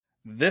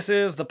This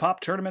is the Pop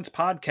Tournaments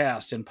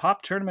podcast. In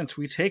Pop Tournaments,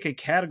 we take a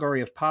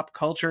category of pop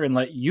culture and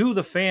let you,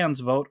 the fans,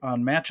 vote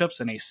on matchups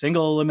in a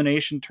single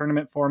elimination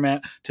tournament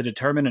format to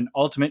determine an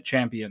ultimate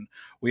champion.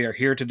 We are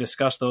here to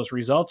discuss those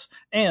results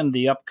and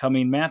the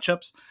upcoming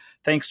matchups.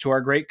 Thanks to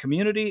our great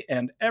community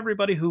and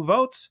everybody who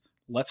votes,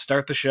 let's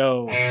start the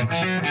show.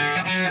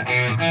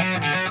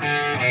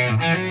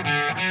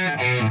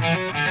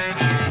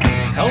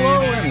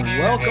 Hello and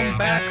welcome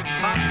back,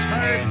 Pop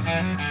Tarts.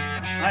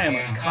 I am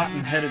a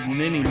cotton-headed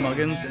mini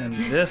Muggins, and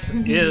this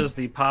is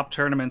the Pop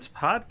Tournaments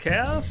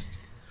podcast.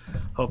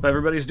 Hope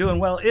everybody's doing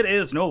well. It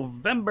is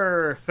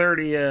November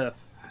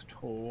 30th,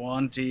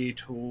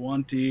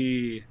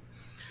 2020.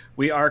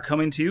 We are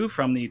coming to you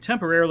from the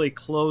temporarily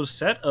closed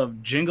set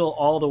of Jingle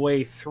All the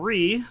Way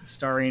 3,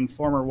 starring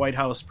former White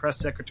House Press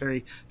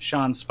Secretary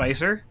Sean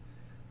Spicer.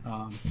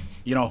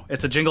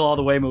 It's a Jingle All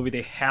the Way movie.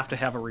 They have to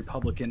have a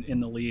Republican in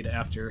the lead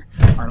after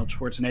Arnold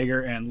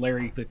Schwarzenegger and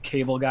Larry the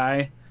Cable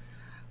Guy.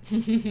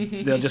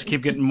 They'll just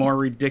keep getting more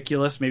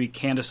ridiculous. Maybe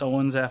Candace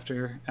Owens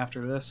after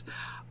this.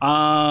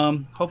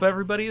 Hope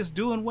everybody is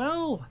doing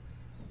well.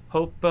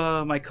 Hope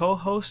my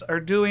co-hosts are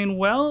doing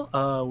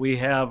well. We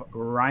have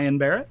Ryan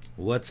Barrett.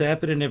 What's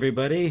happening,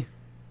 everybody?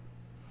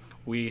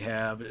 We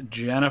have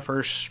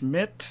Jennifer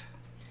Schmidt.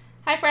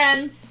 Hi,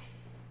 friends.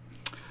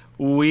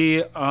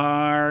 We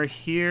are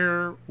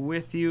here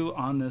with you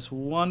on this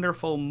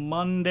wonderful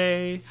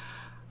Monday.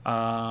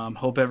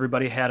 Hope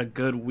everybody had a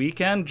good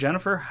weekend.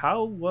 Jennifer,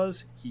 how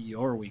was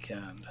your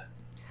weekend?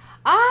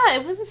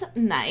 It was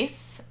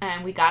nice,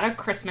 and we got a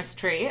Christmas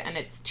tree, and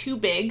it's too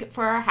big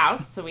for our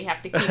house, so we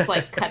have to keep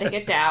cutting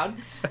it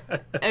down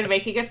and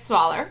making it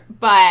smaller.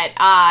 But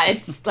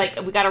it's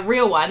we got a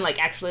real one,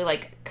 actually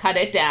cut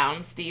it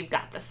down. Steve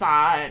got the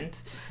saw, and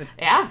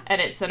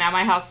so now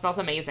my house smells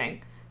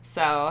amazing.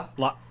 So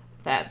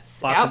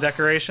that's lots of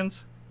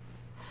decorations.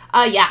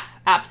 Yeah,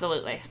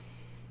 absolutely.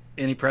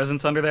 Any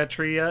presents under that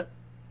tree yet?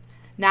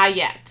 Not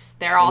yet.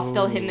 They're all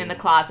still hidden in the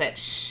closet.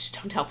 Shh,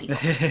 don't tell people.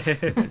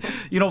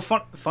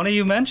 Funny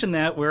you mentioned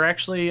that. We're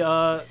actually,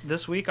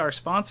 this week, our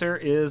sponsor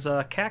is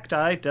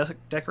cacti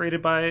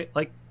decorated by,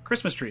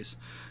 Christmas trees.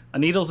 A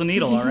needle's a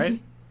needle, all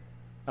right?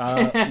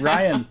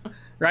 Ryan,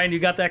 you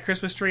got that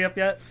Christmas tree up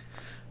yet?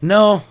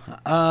 No.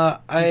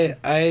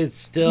 I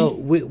still...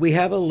 We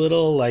have a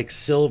little,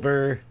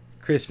 silver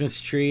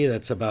Christmas tree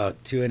that's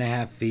about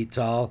 2.5 feet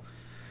tall.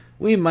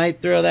 We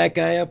might throw that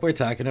guy up. We're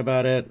talking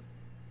about it.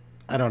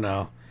 I don't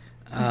know.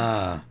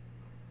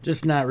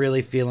 Just not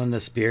really feeling the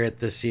spirit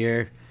this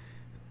year.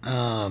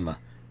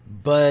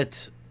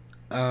 But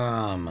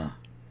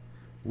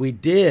we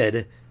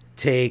did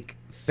take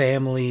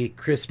family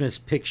Christmas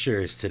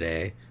pictures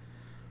today.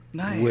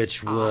 Nice.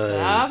 Which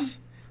was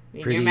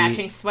in pretty your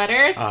matching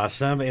sweaters.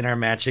 Awesome. In our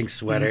matching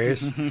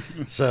sweaters.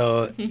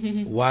 So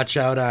watch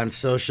out on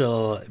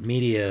social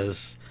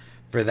medias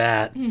for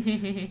that.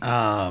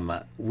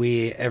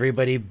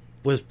 Everybody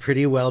was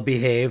pretty well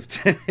behaved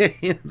with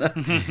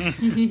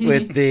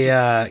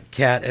the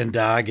cat and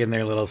dog in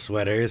their little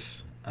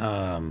sweaters.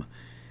 And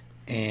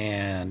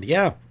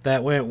yeah,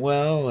 that went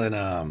well.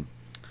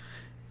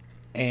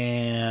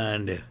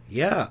 And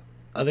yeah,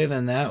 other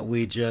than that,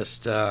 we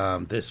just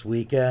this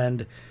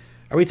weekend.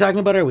 Are we talking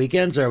about our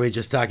weekends, or are we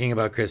just talking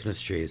about Christmas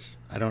trees?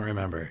 I don't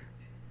remember.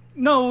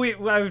 No,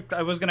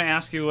 I was going to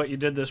ask you what you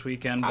did this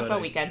weekend. Talk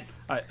about weekends.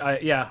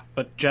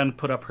 But Jen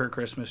put up her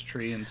Christmas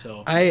tree, and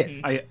so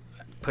I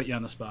put you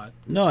on the spot.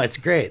 No, it's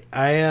great.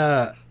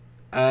 I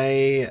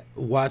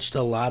watched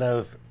a lot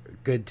of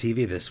good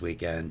TV this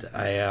weekend.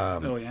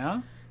 Oh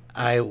yeah?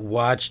 I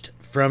watched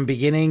from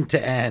beginning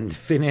to end,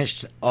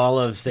 finished all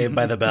of Saved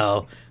by the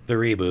Bell, the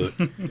reboot.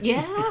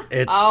 Yeah.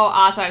 It's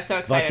awesome! I'm so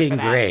excited fucking for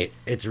that. great.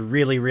 It's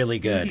really, really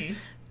good.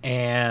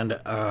 And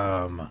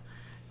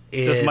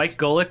does Mike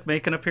Golick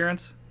make an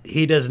appearance?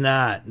 He does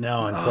not,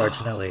 no,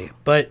 unfortunately. Oh.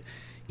 But,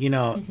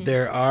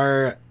 there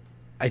are,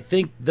 I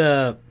think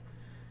the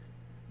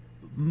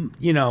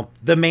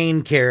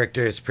main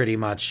characters pretty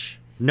much,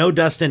 no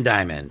Dustin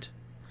Diamond.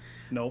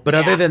 Nope. But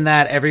other than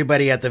that,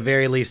 everybody at the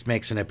very least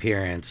makes an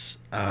appearance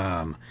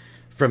from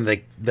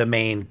the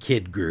main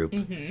kid group.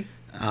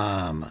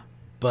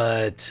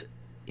 But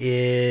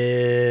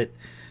the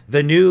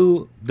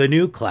new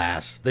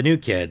class, the new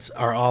kids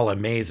are all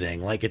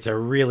amazing. It's a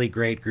really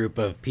great group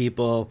of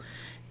people,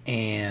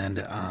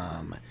 and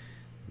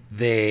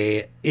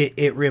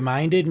it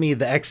reminded me,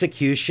 the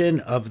execution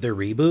of the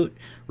reboot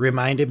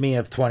reminded me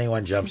of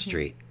 21 Jump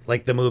Street,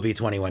 the movie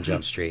 21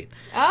 Jump Street.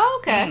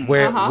 Oh, okay.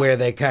 Where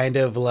they kind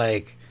of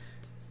they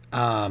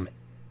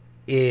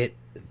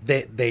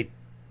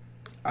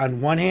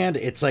on one hand,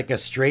 it's a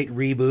straight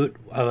reboot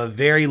of a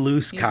very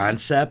loose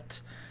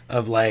concept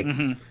of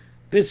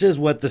this is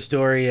what the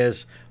story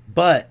is,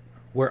 but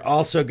we're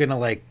also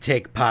gonna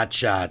take pot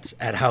shots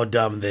at how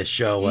dumb this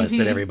show was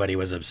that everybody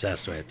was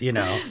obsessed with,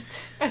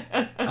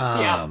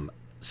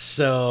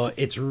 So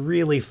it's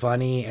really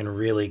funny and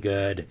really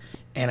good,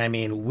 and I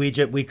mean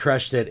we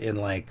crushed it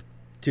in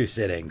 2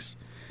 sittings.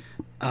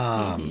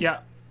 Yeah,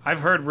 I've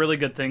heard really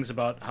good things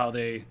about how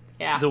they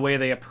Yeah. the way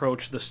they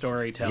approach the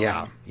storytelling.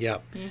 Yeah,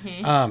 yep.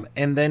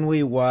 And then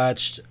we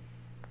watched.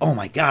 Oh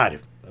my God,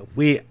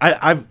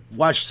 I've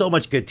watched so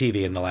much good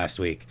TV in the last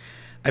week.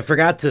 I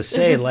forgot to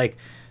say, like,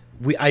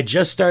 I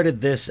just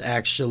started this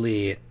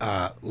actually,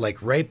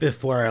 like right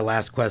before our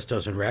last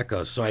Questos and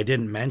Recos, so I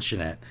didn't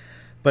mention it.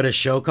 But a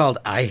show called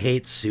I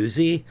Hate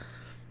Susie.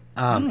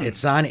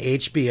 It's on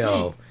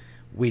HBO.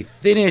 We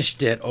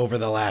finished it over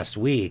the last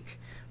week,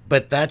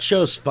 but that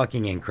show's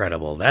fucking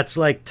incredible. That's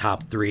like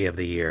top 3 of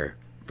the year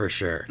for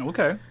sure.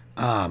 Okay.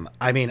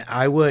 I mean,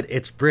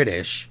 it's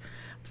British.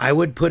 I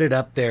would put it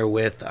up there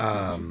with,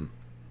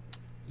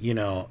 you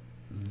know,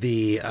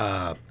 the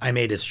I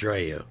May Destroy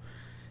You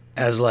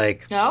as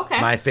like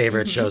my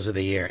favorite shows of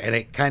the year. And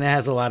it kind of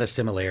has a lot of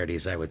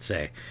similarities, I would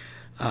say.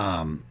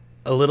 A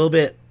little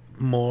bit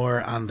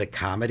more on the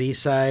comedy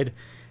side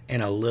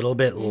and a little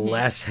bit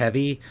less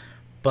heavy,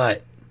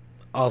 but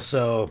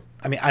also,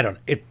 I mean,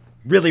 it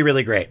really,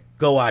 really great.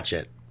 Go watch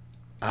it.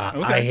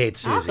 I Hate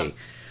Susie.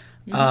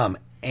 Awesome.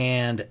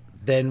 And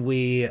then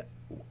we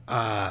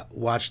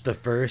watched the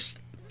first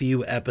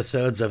few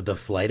episodes of The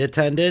Flight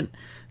Attendant,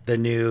 the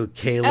new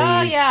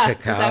Kaylee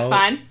Cacao. Is that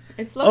fun?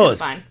 It's looking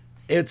fun.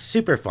 It's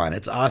super fun.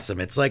 It's awesome.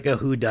 It's like a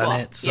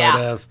whodunit sort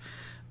of.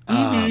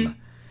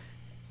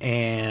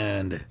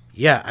 And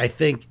yeah, I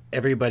think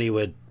everybody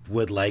would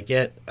like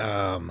it.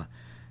 And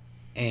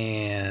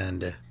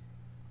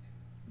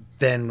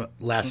then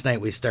last night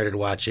we started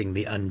watching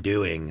The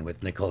Undoing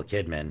with Nicole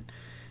Kidman and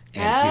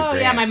Hugh Grant.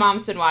 Yeah, my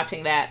mom's been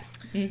watching that.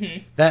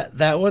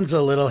 That one's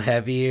a little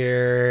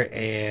heavier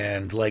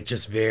and like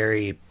just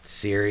very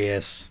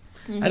serious.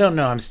 I don't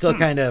know. I'm still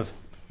kind of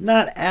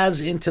not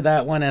as into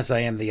that one as I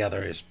am the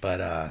others,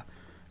 but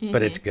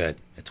it's good.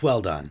 It's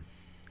well done.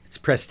 It's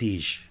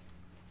prestige.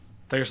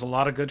 There's a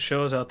lot of good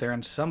shows out there,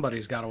 and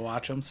somebody's got to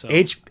watch them. So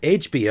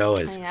HBO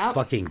is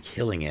fucking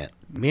killing it.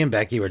 Me and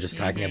Becky were just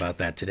talking about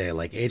that today.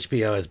 Like,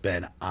 HBO has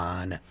been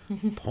on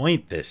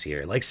point this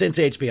year, like since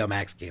HBO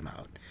Max came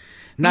out.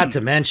 Not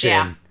to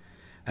mention,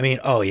 I mean,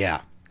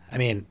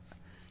 I'm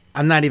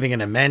not even going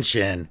to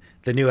mention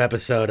the new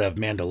episode of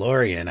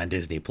Mandalorian on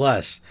Disney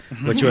Plus,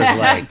 which was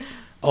like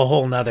a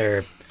whole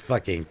nother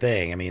fucking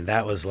thing. I mean,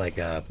 that was like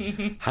a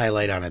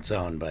highlight on its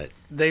own, but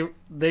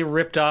they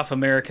ripped off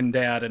American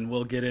Dad, and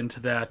we'll get into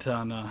that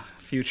on a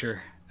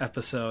future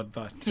episode,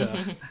 but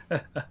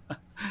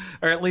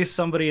or at least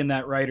somebody in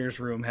that writer's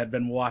room had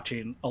been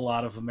watching a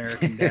lot of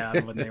American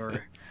Dad when they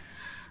were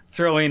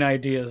throwing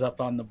ideas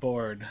up on the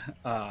board.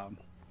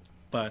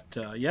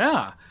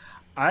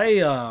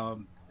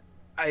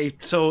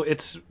 So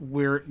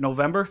we're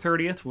November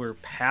 30th. We're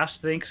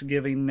past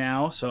Thanksgiving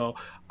now, so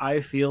I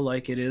feel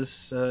like it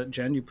is.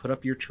 Jen, you put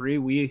up your tree.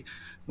 We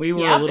were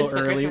a little it's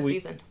early. The Christmas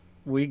season.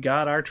 We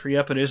got our tree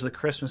up. It is the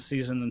Christmas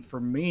season, and for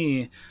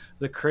me,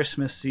 the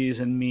Christmas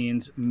season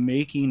means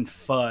making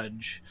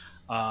fudge.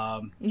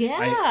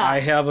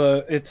 I have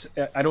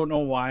I don't know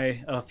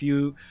why.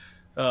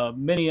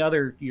 Many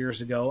other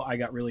years ago, I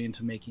got really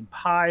into making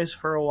pies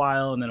for a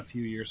while, and then a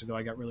few years ago,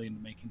 I got really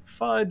into making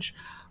fudge,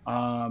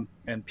 and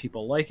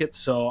people like it.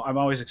 So I'm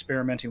always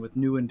experimenting with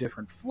new and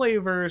different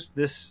flavors.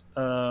 This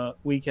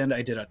weekend,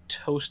 I did a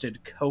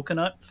toasted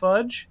coconut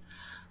fudge,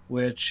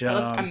 which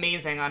looked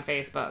amazing on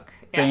Facebook.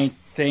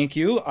 Thank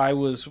you. I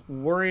was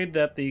worried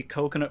that the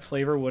coconut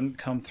flavor wouldn't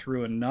come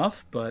through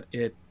enough, but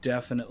it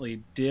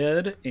definitely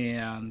did,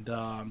 and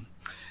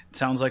it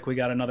sounds like we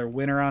got another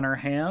winner on our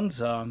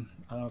hands.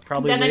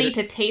 Probably I'm gonna need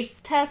to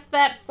taste test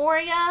that for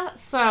you,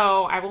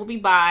 so I will be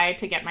by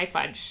to get my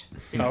fudge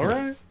soon. All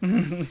right.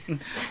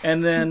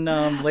 And then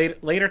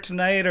later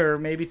tonight, or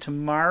maybe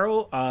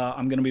tomorrow,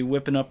 I'm gonna be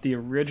whipping up the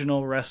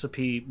original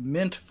recipe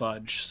mint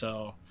fudge.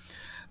 So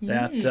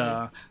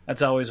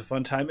that's always a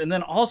fun time. And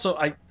then also,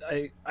 I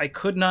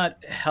could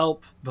not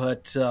help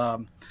but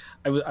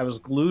I was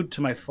glued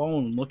to my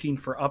phone looking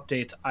for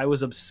updates. I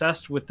was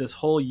obsessed with this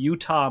whole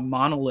Utah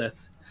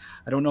monolith.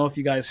 I don't know if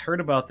you guys heard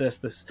about this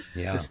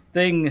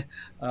thing,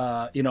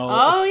 a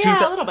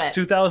little bit.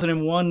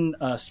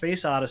 2001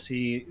 Space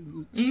Odyssey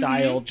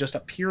style, just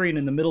appearing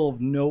in the middle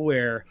of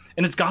nowhere,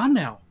 and it's gone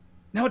now.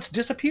 Now it's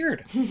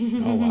disappeared.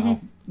 Oh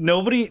wow!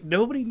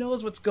 Nobody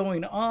knows what's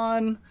going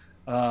on.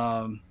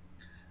 I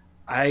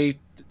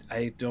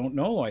don't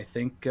know. I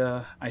think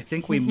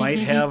we might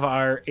have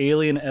our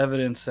alien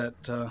evidence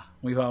that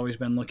we've always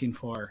been looking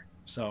for.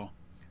 So.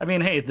 I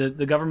mean, hey,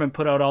 the government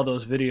put out all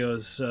those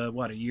videos,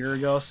 a year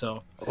ago?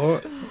 So,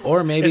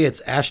 or maybe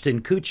it's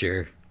Ashton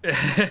Kutcher.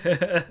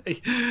 Is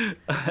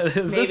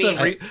this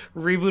a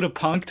reboot of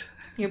Punk'd?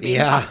 You're being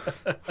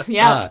punked.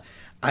 Yeah.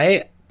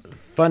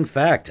 Fun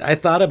fact, I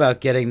thought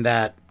about getting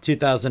that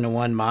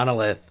 2001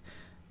 monolith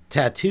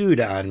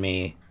tattooed on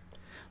me.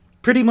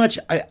 Pretty much,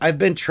 I've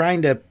been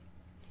trying to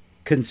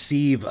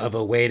conceive of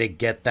a way to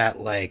get that,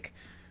 like,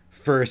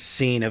 first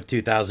scene of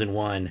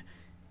 2001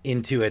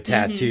 into a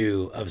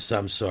tattoo of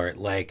some sort,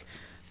 like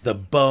the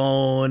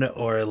bone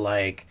or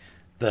like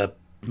the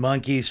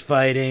monkeys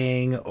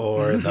fighting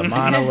or the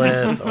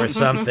monolith or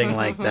something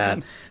like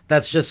that.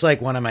 That's just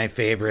like one of my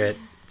favorite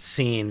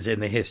scenes in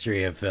the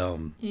history of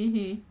film,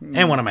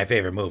 and one of my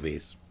favorite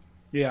movies.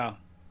 Yeah,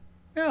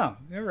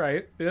 you're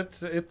right.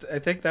 It's. I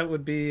think that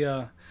would be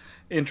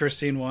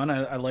interesting one.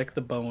 I like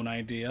the bone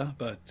idea,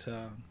 but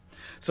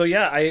so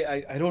yeah,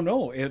 I don't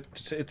know.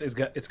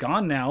 It's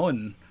gone now,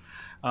 and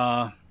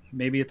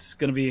maybe it's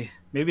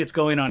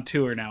going on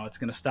tour now. It's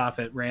gonna stop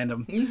at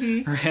random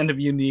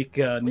unique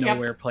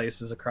nowhere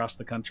places across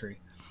the country.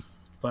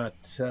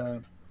 But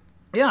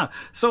yeah,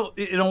 so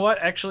you know what?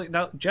 Actually,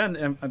 now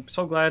Jen, I'm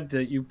so glad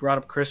that you brought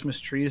up Christmas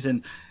trees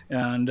and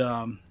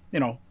you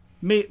know.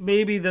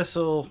 Maybe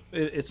this'll.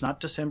 It's not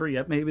December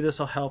yet. Maybe this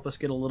will help us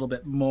get a little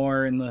bit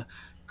more in the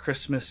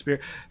Christmas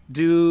spirit.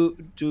 Do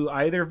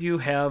either of you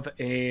have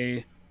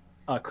a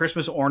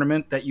Christmas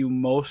ornament that you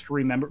most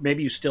remember?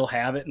 Maybe you still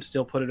have it and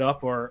still put it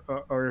up,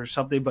 or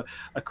something. But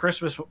a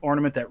Christmas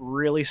ornament that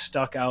really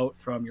stuck out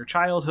from your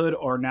childhood,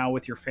 or now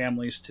with your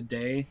families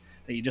today,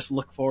 that you just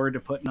look forward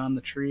to putting on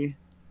the tree.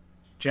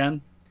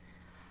 Jen,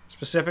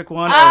 specific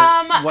one,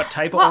 or what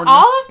type of ornaments?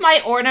 All of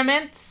my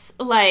ornaments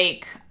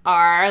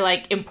are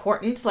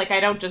important. I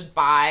don't just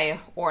buy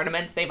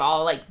ornaments. They've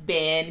all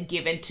been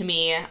given to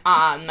me.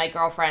 My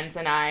girlfriends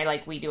and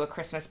I we do a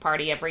Christmas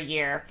party every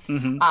year.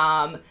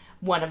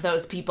 One of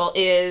those people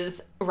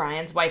is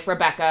Ryan's wife,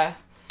 Rebecca,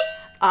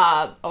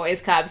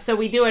 always Cubs. So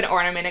we do an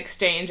ornament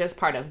exchange as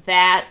part of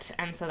that,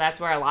 and so that's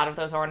where a lot of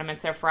those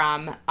ornaments are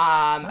from.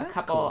 A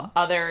couple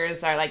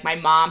others are my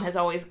mom has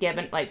always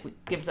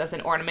gives us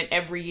an ornament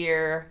every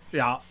year.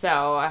 Yeah.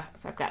 So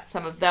I've got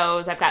some of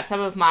those. I've got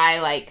some of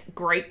my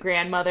great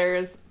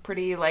grandmother's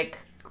pretty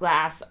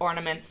glass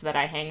ornaments that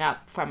I hang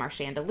up from our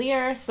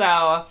chandelier.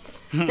 So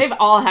they've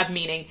all have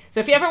meaning. So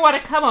if you ever want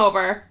to come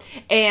over,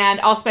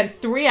 and I'll spend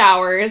 3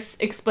 hours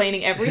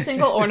explaining every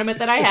single ornament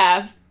that I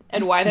have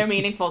and why they're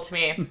meaningful to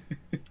me.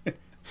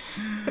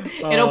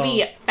 It'll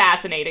be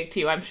fascinating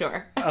too, I'm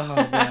sure. Oh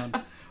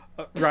man.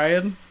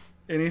 Ryan,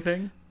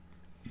 anything?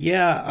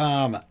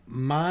 Yeah,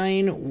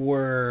 mine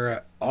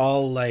were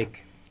all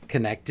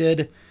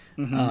connected.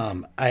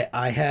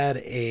 I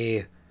had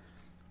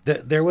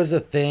there was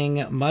a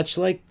thing much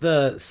like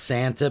the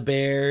Santa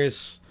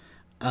Bears,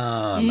 through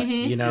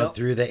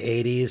the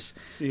 80s.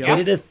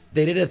 Yep.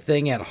 They did a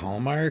thing at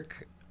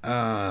Hallmark,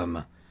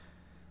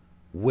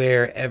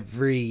 where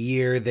every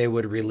year they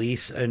would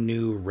release a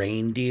new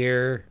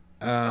reindeer.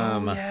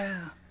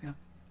 A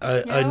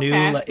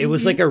new. It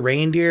was like a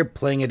reindeer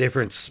playing a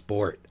different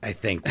sport, I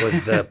think,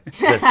 was the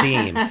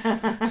theme.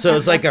 So it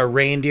was a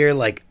reindeer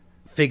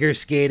figure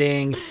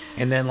skating,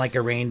 and then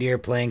a reindeer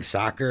playing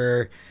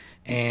soccer,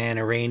 and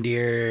a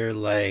reindeer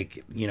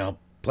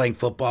playing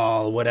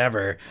football,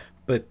 whatever.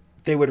 But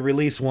they would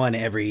release one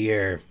every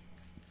year,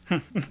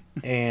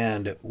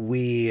 and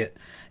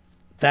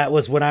that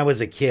was when I was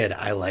a kid.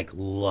 I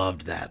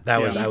loved that.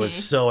 I was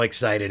so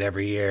excited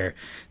every year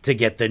to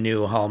get the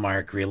new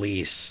Hallmark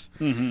release.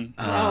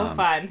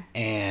 Fun.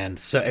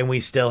 And we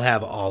still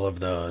have all of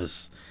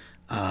those.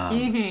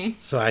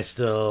 So I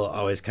still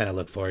always kind of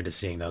look forward to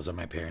seeing those on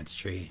my parents'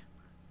 tree.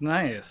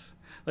 Nice.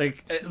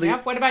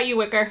 What about you,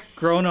 Wicker?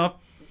 Growing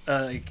up,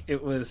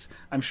 it was.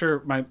 I'm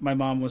sure my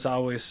mom was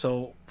always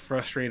so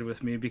frustrated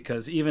with me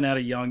because even at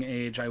a young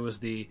age, I was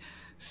the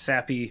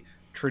sappy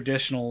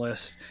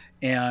traditionalist.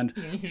 And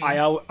I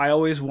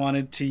always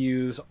wanted to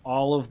use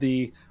all of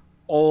the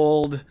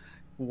old,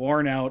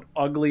 worn out,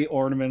 ugly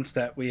ornaments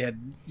that we had,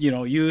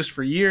 used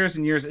for years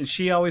and years. And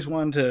she always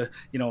wanted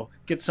to,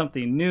 get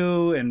something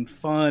new and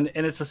fun.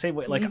 And it's the same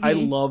way. I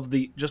love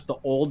the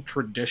old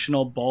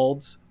traditional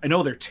bulbs. I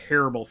know they're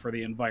terrible for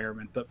the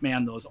environment, but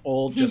man, those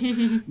old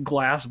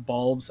glass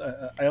bulbs,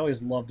 I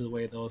always loved the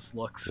way those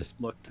looked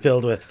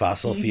filled with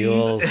fossil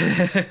fuels.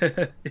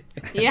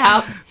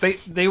 Yeah.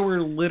 They were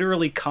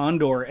literally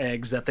condor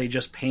eggs that they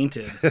just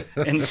painted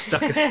and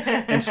stuck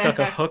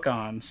a hook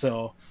on.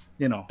 So,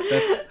 it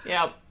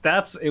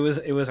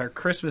was our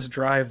Christmas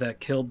drive that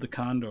killed the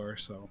condor.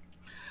 So,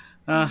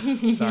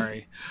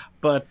 sorry,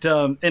 but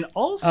and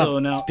also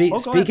now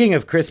speaking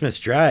of Christmas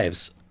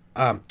drives,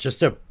 and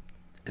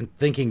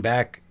thinking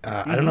back,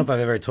 I don't know if I've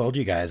ever told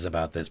you guys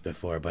about this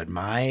before, but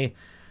my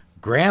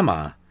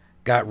grandma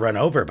got run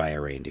over by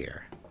a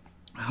reindeer.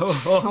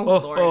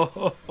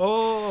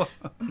 Lord.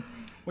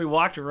 We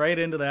walked right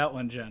into that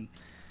one, Jen.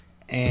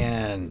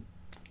 And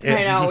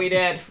I know we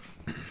did.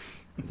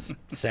 It's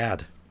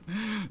sad.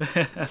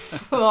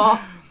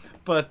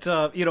 But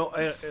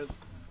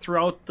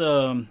throughout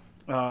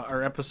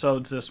our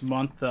episodes this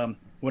month,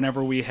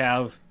 whenever we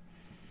have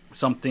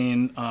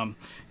something,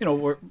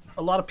 where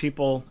a lot of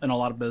people and a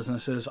lot of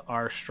businesses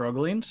are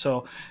struggling.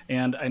 So,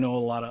 and I know a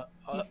lot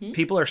of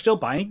people are still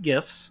buying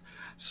gifts.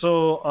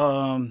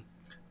 So,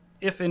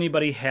 if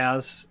anybody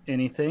has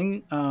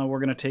anything, we're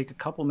going to take a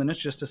couple minutes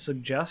just to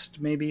suggest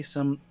maybe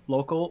some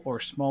local or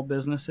small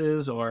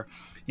businesses or,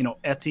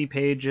 Etsy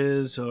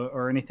pages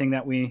or anything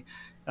that we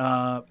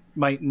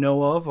might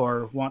know of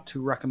or want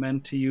to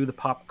recommend to you, the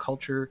pop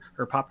culture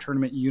or pop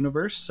tournament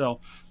universe.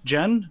 So,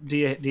 Jen, do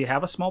you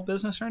have a small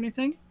business or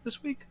anything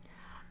this week?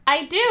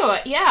 I do,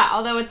 yeah.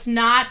 Although it's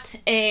not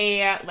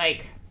a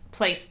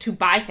place to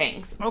buy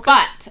things. Okay.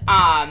 But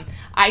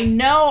I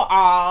know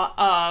all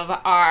of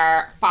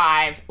our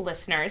 5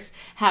 listeners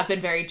have been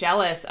very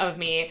jealous of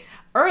me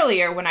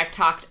earlier when I've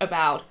talked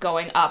about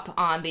going up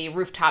on the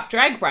rooftop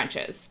drag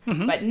brunches.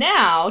 But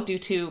now, due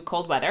to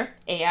cold weather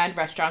and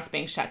restaurants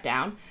being shut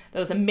down,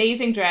 those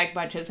amazing drag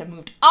brunches have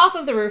moved off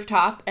of the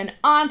rooftop and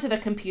onto the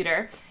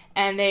computer,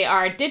 and they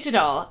are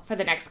digital for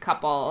the next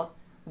couple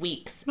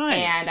weeks. Nice.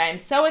 And I'm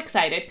so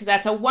excited because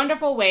that's a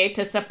wonderful way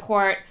to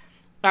support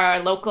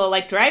our local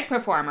drag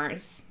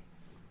performers.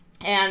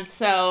 And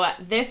so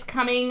this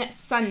coming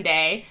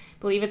Sunday, I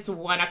believe it's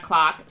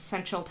 1:00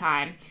 Central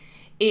Time,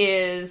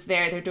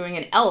 they're doing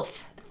an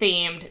Elf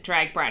themed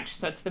drag brunch.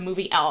 So it's the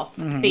movie Elf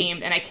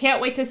themed, and I can't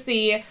wait to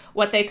see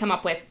what they come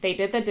up with. They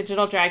did the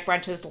digital drag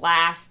brunches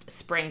last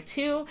spring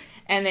too,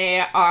 and they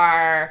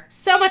are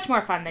so much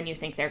more fun than you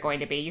think they're going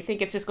to be. You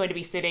think it's just going to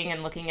be sitting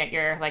and looking at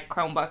your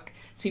Chromebook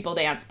as people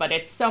dance, but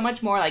it's so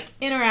much more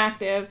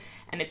interactive,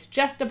 and it's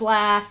just a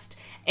blast.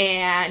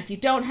 And you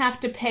don't have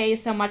to pay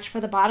so much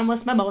for the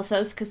bottomless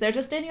mimosas because they're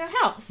just in your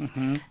house.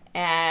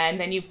 And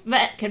then you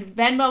can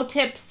Venmo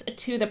tips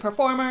to the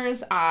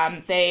performers.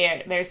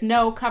 There's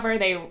no cover.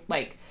 They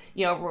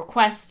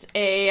request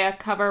a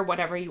cover,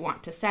 whatever you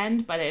want to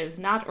send, but it is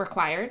not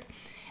required.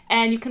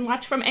 And you can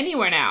watch from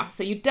anywhere now,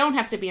 so you don't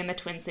have to be in the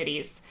Twin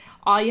Cities.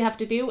 All you have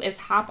to do is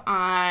hop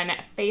on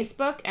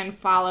Facebook and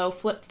follow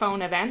Flip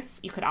Phone Events.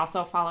 You could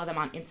also follow them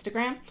on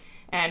Instagram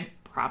and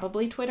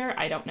probably Twitter.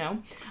 I don't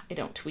know. I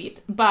don't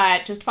tweet,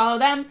 but just follow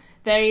them.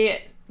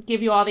 They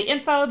give you all the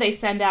info. They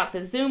send out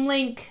the Zoom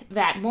link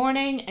that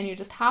morning, and you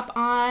just hop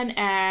on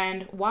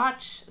and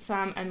watch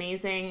some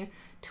amazing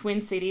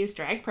Twin Cities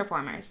drag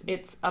performers.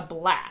 It's a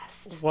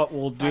blast. What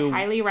we'll do, I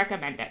highly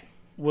recommend it.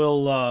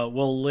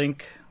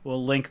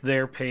 We'll link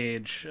their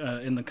page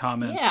in the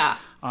comments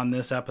on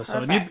this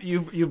episode. Perfect.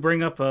 You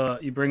bring up a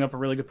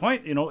really good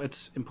point.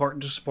 It's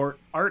important to support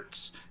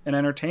arts and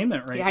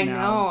entertainment now. I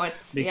know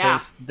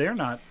because they're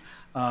not.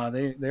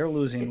 They're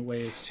losing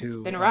ways to. It's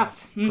been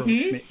rough.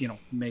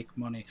 Make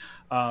money.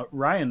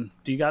 Ryan,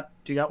 do you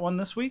got one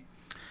this week?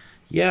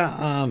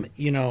 Yeah,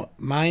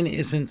 mine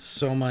isn't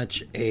so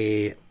much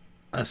a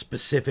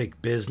specific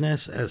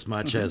business as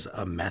much as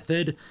a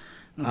method.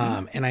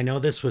 And I know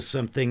this was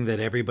something that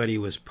everybody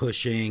was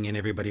pushing and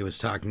everybody was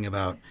talking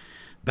about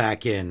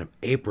back in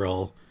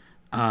April.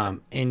 And,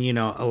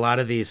 a lot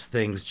of these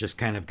things just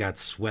kind of got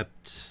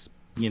swept,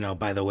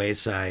 by the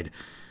wayside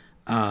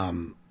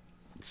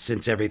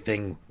since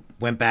everything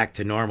went back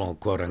to normal,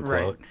 quote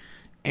unquote. Right.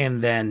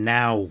 And then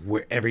now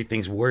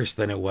everything's worse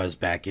than it was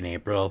back in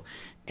April.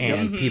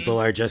 And people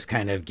are just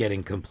kind of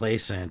getting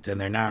complacent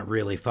and they're not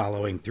really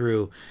following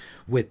through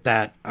with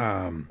that,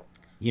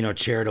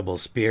 charitable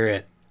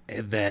spirit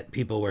that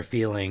people were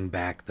feeling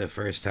back the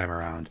first time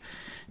around.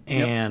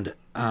 And,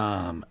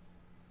 a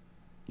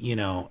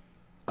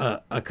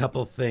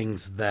couple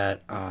things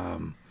that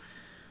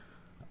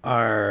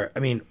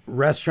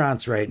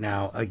restaurants right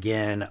now,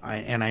 again,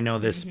 I know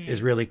this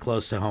is really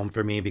close to home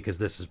for me because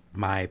this is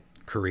my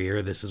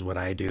career. This is what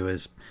I do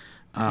is,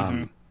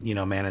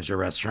 manage a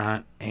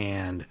restaurant.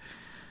 And,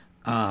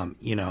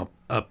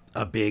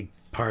 a big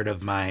part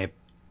of my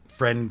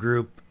friend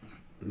group,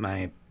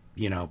 my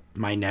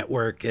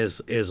network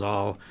is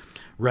all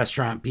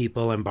restaurant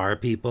people and bar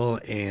people,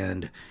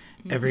 and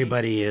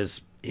everybody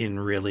is in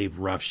really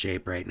rough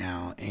shape right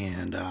now.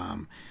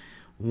 And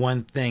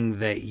one thing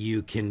that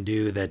you can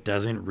do that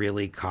doesn't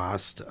really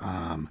cost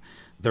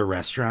the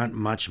restaurant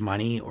much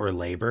money or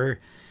labor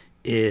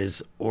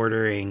is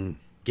ordering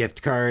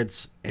gift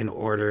cards and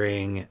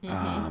ordering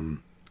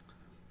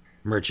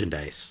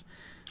merchandise.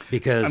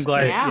 Because I'm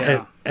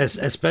glad,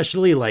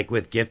 especially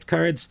with gift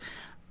cards,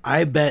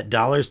 I bet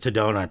dollars to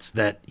donuts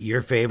that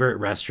your favorite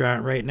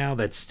restaurant right now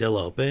that's still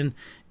open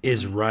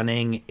is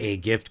running a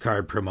gift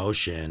card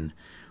promotion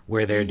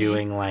where they're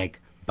doing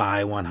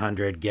buy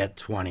 100, get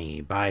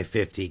 20, buy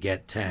 50,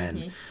 get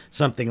 10,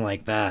 something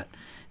like that.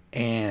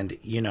 And,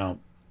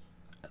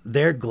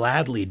 they're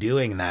gladly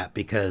doing that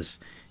because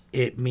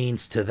it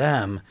means to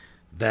them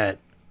that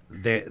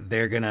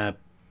they're going to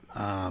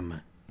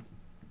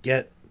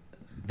get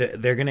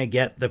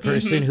the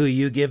person who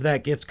you give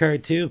that gift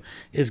card to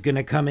is going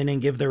to come in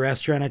and give the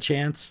restaurant a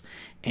chance,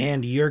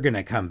 and you're going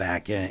to come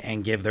back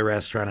and give the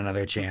restaurant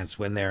another chance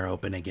when they're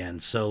open again.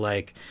 So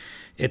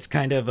it's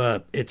kind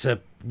of it's a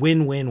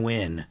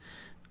win-win-win.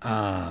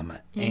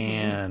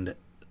 And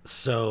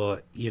so,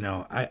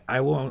 I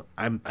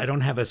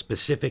don't have a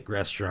specific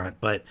restaurant,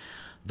 but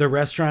the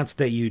restaurants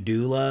that you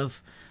do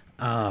love,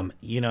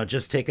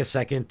 just take a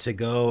second to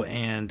go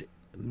and,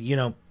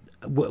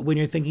 when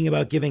you're thinking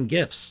about giving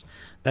gifts,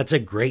 that's a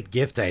great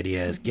gift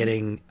idea is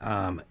getting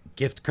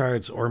gift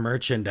cards or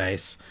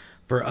merchandise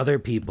for other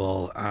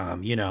people.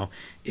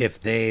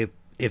 If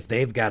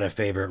they've got a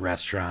favorite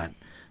restaurant,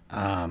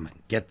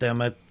 get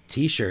them a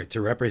T-shirt to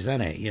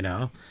represent it, you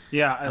know.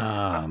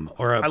 Yeah,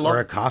 or I love,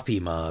 a coffee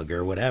mug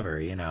or whatever,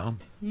 you know.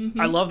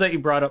 I love that you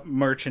brought up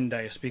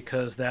merchandise,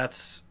 because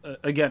that's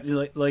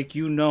again, like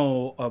you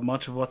know,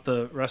 much of what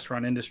the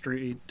restaurant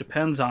industry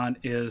depends on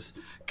is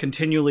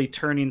continually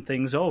turning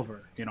things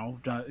over.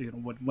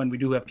 When we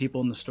do have people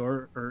in the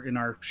store or in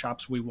our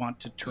shops, we want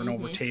to turn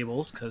over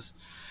tables, because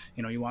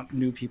you want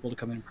new people to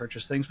come in and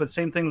purchase things. But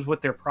same things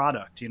with their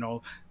product.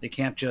 They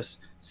can't just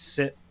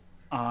sit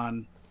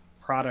on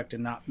product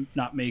and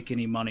not make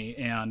any money.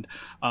 And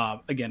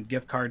again,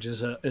 gift cards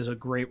is a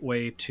great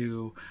way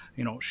to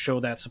show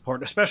that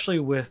support, especially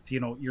with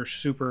your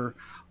super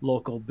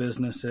local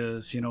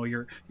businesses,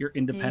 your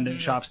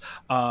independent shops.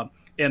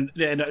 And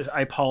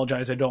I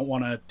apologize, I don't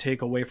want to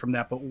take away from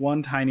that, but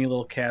one tiny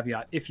little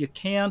caveat: if you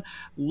can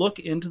look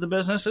into the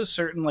businesses,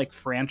 certain like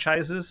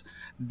franchises,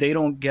 they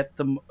don't get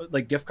the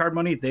like gift card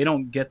money. They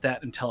don't get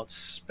that until it's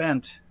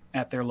spent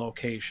at their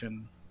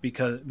location,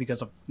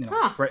 because of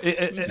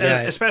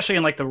especially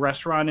in like the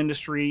restaurant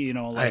industry,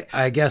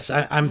 I guess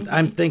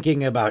I'm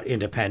thinking about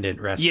independent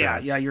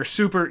restaurants. Yeah, you're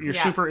super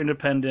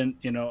independent.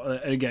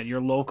 Again,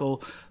 your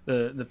local,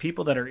 the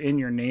people that are in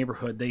your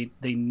neighborhood, they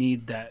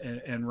need that.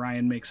 And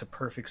Ryan makes a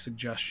perfect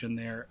suggestion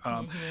there.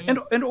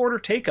 And order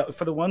takeout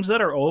for the ones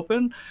that are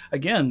open.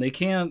 Again, they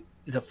can't.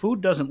 The food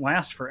doesn't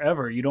last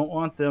forever. You don't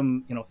want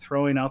them,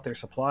 throwing out their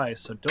supplies.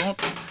 So don't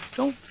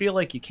feel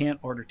like you can't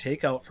order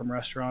takeout from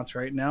restaurants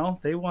right now.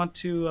 They want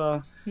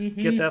to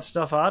get that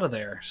stuff out of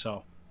there.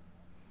 So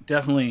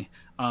definitely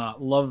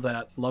love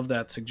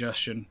that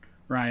suggestion,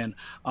 Ryan.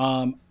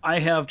 I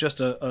have just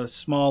a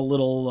small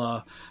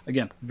little,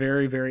 again,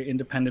 very, very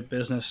independent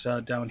business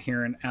down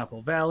here in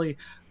Apple Valley.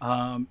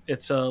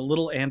 It's a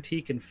little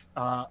antique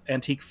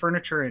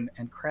furniture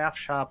and craft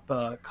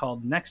shop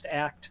called Next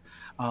Act.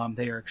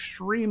 They are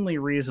extremely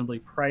reasonably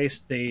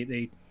priced.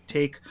 They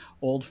take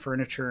old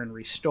furniture and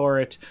restore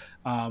it.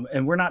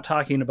 And we're not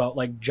talking about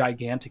like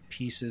gigantic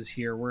pieces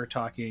here. We're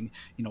talking,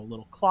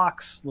 little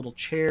clocks, little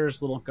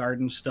chairs, little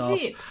garden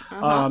stuff.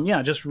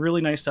 Just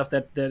really nice stuff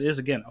that is,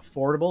 again,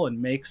 affordable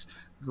and makes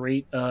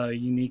great,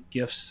 unique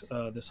gifts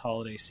this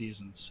holiday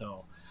season.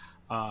 So,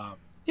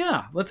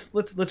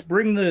 let's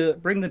bring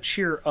the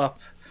cheer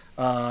up.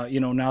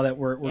 Now that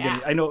we're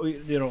getting, I know,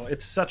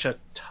 it's such a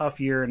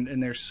tough year,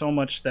 and there's so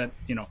much that,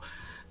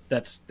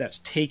 that's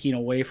taking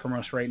away from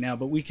us right now,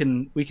 but we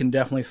can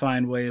definitely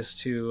find ways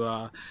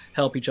to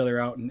help each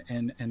other out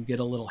and get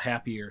a little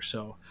happier.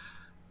 So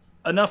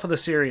enough of the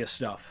serious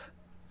stuff.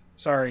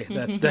 Sorry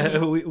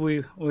that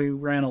we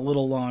ran a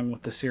little long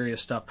with the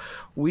serious stuff.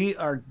 We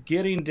are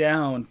getting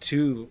down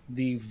to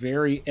the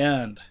very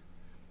end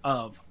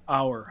of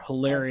our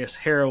Hilarious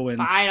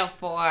Heroines Final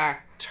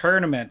Four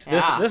tournament.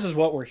 This is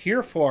what we're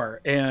here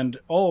for. And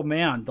oh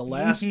man, the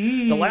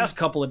last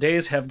couple of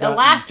days have the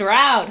last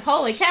round.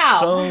 Holy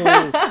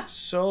cow!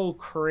 So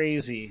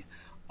crazy.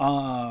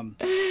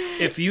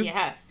 If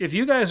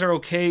you guys are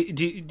okay,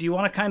 do you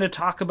want to kind of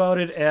talk about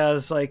it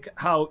as like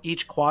how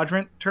each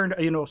quadrant turned?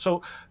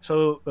 For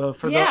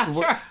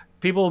sure.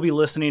 People will be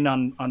listening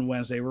on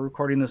Wednesday. We're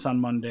recording this on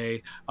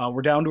Monday.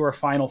 We're down to our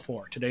final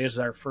four. Today is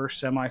our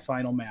first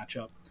semifinal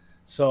matchup.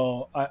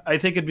 So I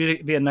think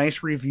it'd be a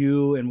nice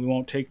review, and we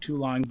won't take too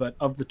long, but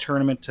of the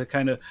tournament to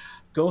kind of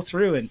go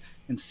through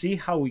and see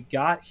how we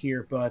got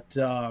here. But,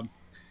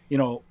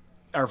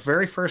 our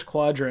very first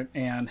quadrant,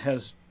 and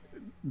has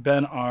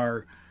been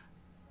our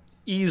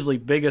easily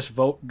biggest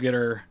vote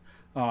getter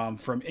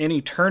from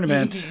any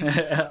tournament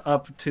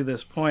up to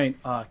this point,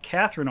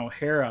 Catherine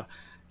O'Hara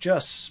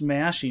just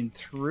smashing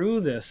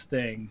through this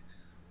thing.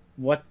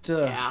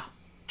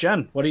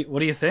 Jen, what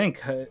do you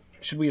think?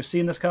 Should we have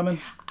seen this coming?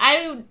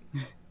 I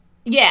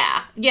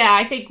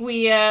think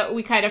we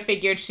kind of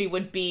figured she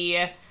would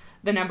be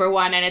the number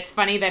one, and it's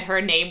funny that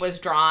her name was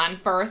drawn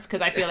first,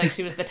 because I feel like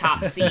she was the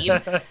top seed.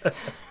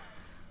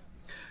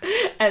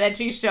 And then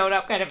she showed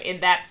up kind of in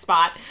that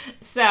spot.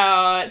 So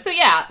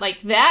yeah, like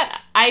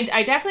that,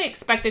 I definitely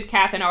expected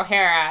Catherine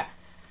O'Hara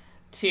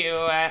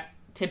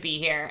to be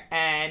here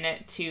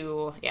and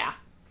to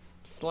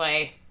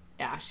slay.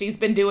 Yeah, she's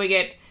been doing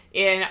it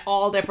in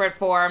all different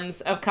forms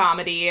of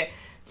comedy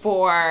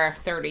for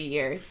 40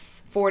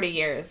 years,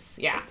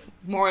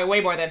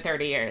 way more than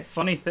 30 years.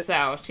 So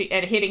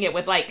and hitting it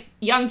with like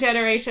young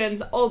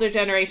generations, older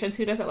generations.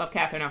 Who doesn't love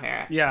Catherine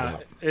O'Hara?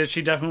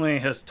 She definitely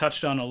has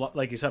touched on a lot,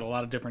 like you said, a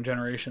lot of different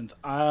generations.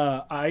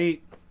 I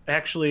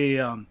actually,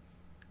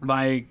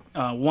 my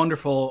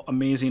wonderful,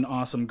 amazing,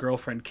 awesome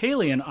girlfriend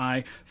Kaylee and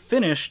I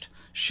finished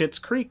Schitt's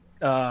Creek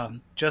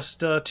just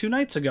 2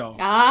 nights ago.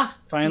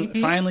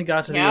 Finally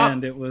got to the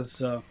end. It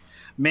was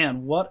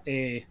man, what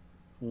a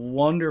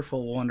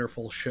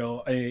wonderful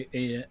show.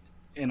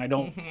 And I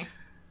don't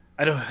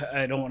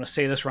want to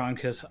say this wrong,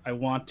 because I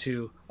want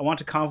to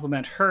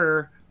compliment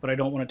her, but I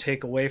don't want to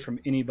take away from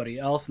anybody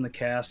else in the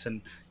cast,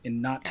 and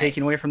in not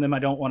taking away from them, I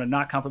don't want to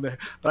not compliment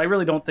her. But I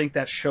really don't think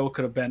that show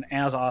could have been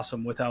as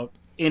awesome without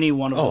any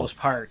one of those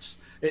parts.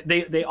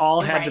 They all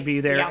had to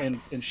be there,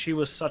 and she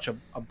was such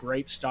a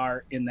bright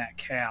star in that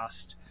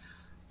cast.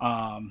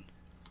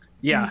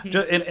 Yeah,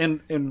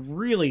 and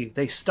really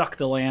they stuck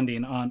the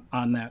landing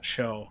on that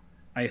show.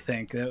 I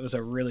think that was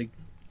a really.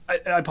 I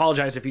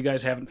apologize if you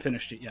guys haven't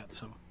finished it yet.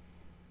 So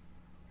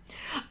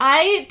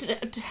I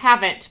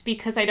haven't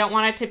because I don't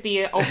want it to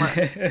be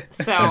over.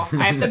 So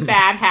I have the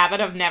bad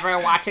habit of never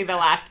watching the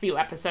last few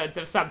episodes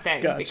of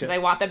something because I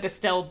want them to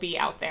still be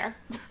out there.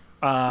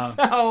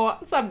 So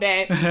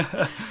someday.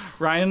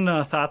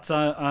 Ryan, thoughts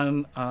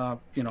on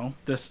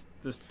this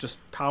just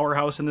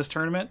powerhouse in this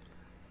tournament?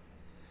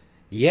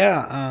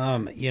 Yeah,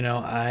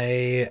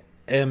 I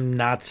am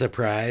not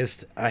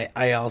surprised.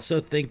 I also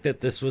think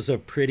that this was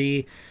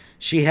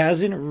she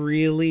hasn't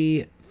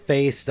really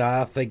faced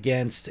off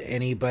against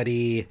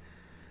anybody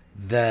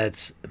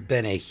that's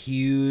been a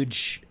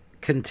huge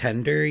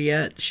contender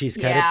yet. She's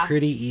got a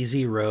pretty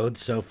easy road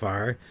so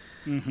far.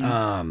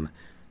 Mm-hmm.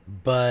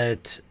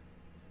 But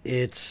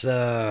it's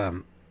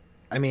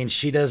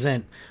she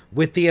doesn't,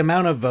 with the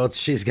amount of votes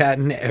she's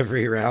gotten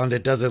every round,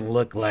 it doesn't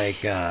look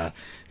like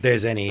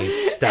there's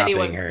any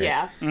stopping her.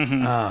 Yeah.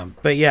 Mm-hmm.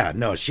 But yeah,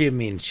 no, she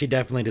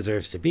definitely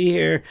deserves to be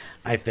here.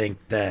 I think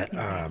that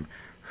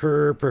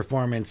her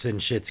performance in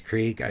Schitt's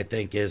Creek, I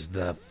think, is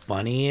the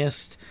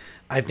funniest.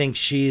 I think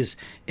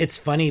it's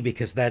funny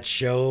because that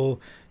show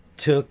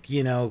took,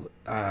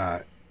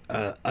 a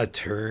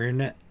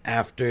turn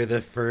after the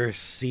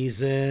first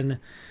season,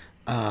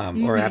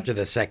 or after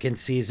the second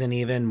season,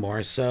 even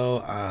more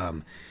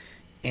so.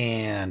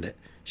 And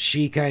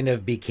she kind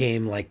of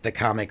became like the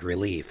comic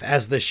relief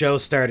as the show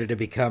started to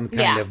become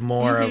kind of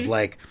more of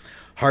like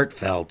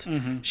heartfelt.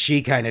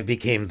 She kind of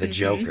became the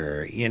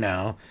Joker,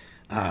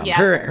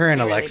 her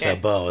and Alexa really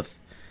both.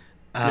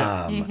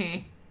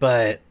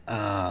 But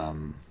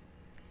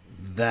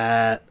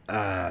that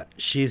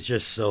she's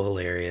just so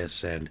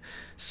hilarious and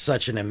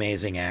such an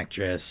amazing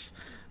actress.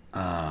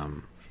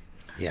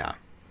 Yeah.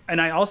 And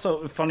I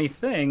also, funny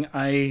thing,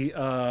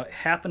 I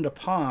happened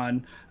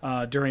upon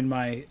during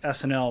my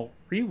SNL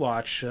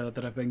rewatch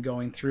that I've been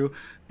going through,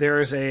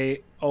 there's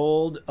a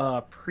old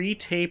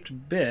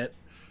pre-taped bit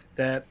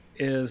that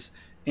is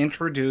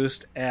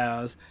introduced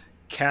as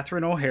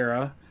Catherine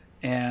O'Hara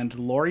and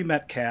Laurie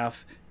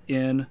Metcalf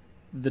in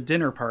The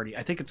Dinner Party.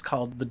 I think it's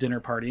called The Dinner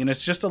Party, and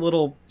it's just a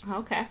little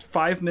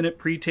 5-minute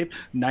pre-tape.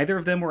 Neither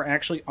of them were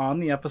actually on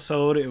the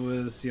episode. It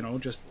was,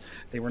 just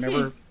they were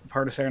never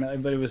part of Saturday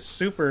Night, but it was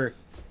super,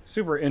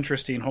 super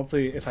interesting.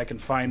 Hopefully, if I can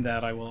find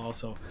that, I will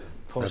also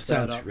post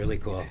that up. That sounds really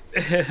cool.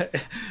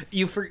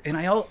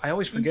 I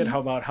always forget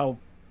how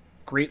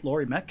great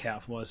Laurie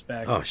Metcalf was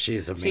back. Oh,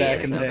 she's amazing.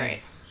 She is so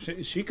great.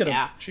 She could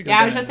have. Yeah,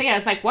 I was just thinking. I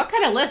was like, what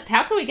kind of list?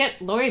 How can we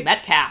get Laurie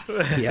Metcalf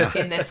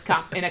in this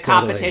in a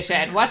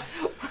competition? What?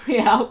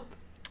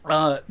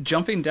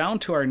 Jumping down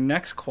to our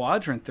next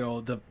quadrant,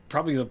 though,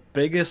 probably the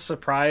biggest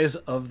surprise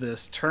of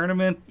this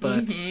tournament.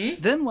 But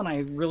then when I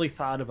really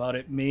thought about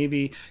it,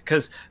 maybe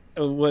because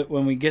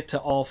when we get to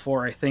all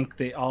four, I think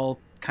they all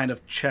kind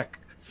of check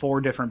 4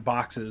 different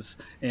boxes,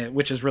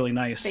 which is really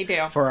nice. They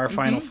do. For our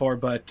final 4.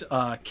 But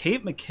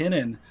Kate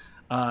McKinnon.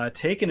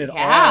 Taking it all,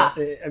 I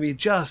mean,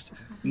 just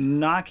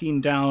knocking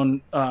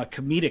down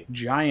comedic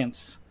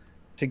giants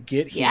to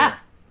get here. Yeah.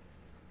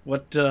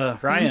 What,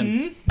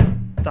 Ryan,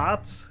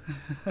 thoughts?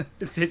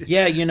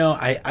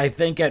 Yeah, I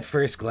think at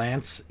first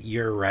glance,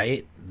 you're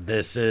right.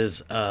 This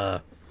is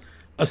a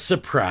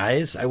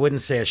surprise. I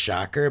wouldn't say a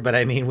shocker, but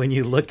I mean, when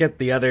you look at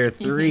the other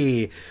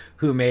 3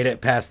 who made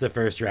it past the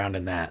first round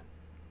in that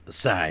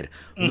side,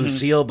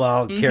 Lucille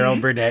Ball, Carol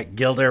Burnett,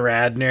 Gilda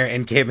Radner,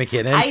 and Kate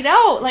McKinnon. I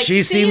know, like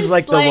she seems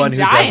like the one who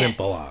doesn't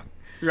belong.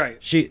 Right.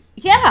 She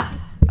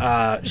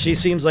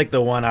seems like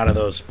the one out of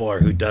those 4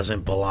 who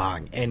doesn't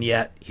belong, and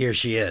yet here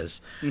she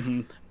is.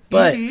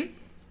 But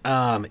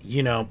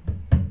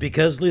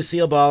because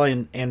Lucille Ball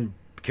and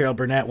Carol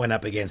Burnett went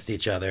up against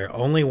each other,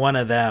 only one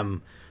of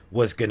them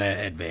was gonna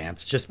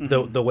advance. Just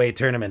the way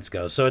tournaments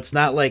go. So it's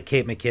not like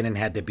Kate McKinnon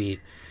had to beat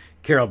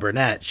Carol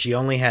Burnett. She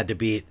only had to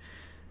beat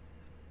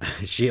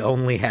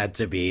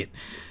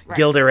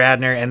Gilda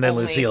Radner and then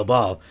Lucille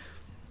Ball.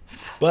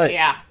 But,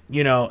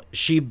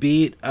 she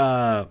beat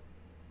Radner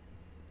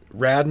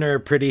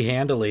pretty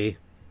handily.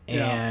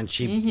 And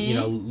she,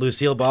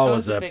 Lucille Ball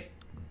was a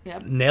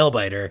nail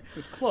biter. It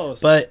was close.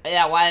 But,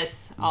 yeah, it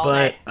was.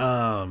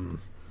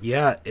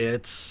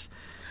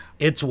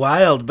 it's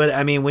wild. But,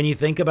 I mean, when you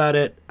think about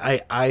it,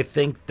 I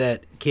think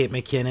that Kate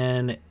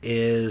McKinnon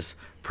is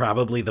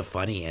probably the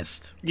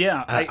funniest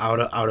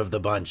out of the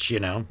bunch,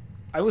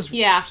 I was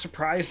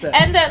surprised that...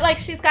 And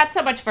that, she's got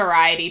so much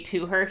variety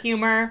to her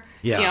humor.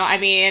 Yeah. I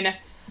mean,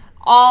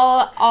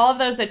 all of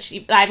those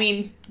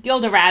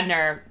Gilda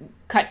Radner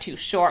cut too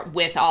short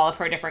with all of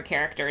her different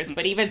characters,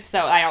 but even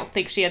so, I don't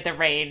think she had the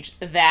range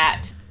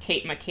that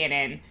Kate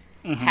McKinnon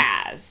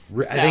has.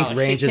 I think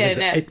range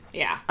is...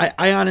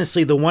 I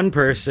honestly, the one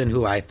person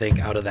who I think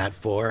out of that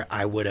 4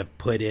 I would have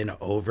put in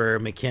over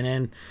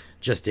McKinnon...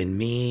 just in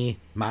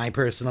my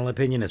personal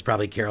opinion, is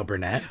probably Carol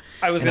Burnett.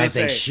 I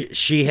think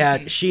she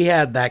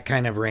had that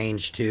kind of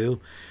range too,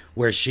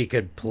 where she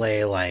could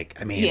play like,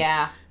 I mean,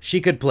 Yeah. she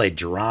could play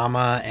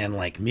drama and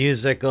like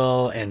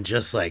musical and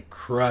just like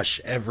crush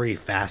every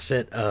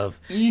facet of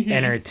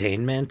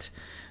entertainment.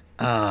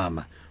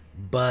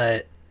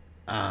 But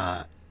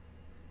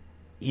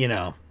you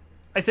know,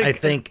 I I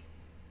think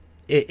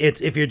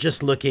it's if you're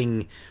just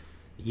looking,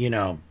 you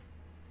know,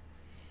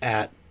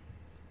 at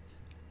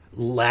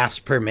laughs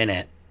per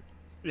minute,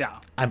 yeah.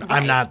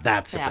 I'm not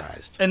that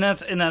surprised. And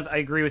that's I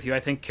agree with you. I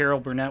think Carol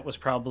Burnett was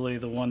probably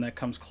the one that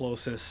comes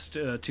closest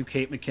to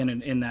Kate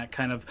McKinnon in that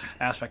kind of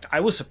aspect.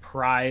 I was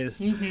surprised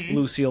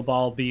Lucille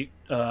Ball beat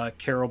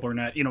Carol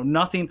Burnett. You know,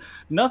 nothing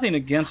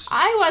against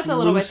I was a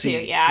little Lucy bit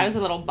too. Yeah, I was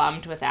a little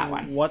bummed with that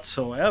one.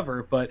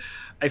 whatsoever, but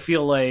I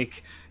feel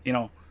like, you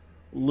know,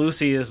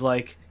 Lucy is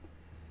like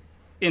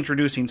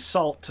introducing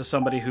salt to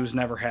somebody who's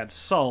never had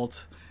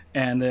salt,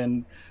 and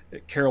then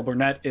Carol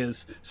Burnett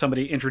is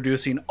somebody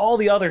introducing all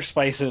the other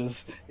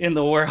spices in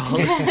the world.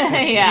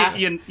 Yeah.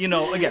 You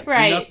know, again,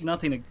 Right.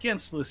 nothing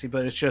against Lucy,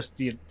 but it's just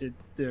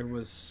there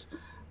was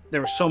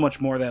so much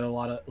more that a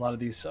lot of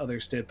these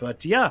others did.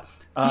 But yeah,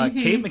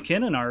 Kate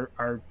McKinnon,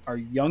 our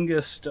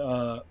youngest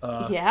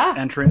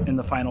entrant in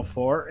the Final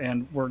Four,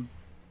 and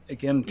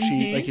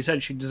she, like you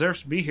said, she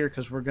deserves to be here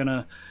because we're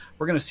gonna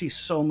see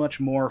so much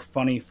more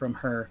funny from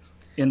her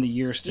in the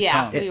years to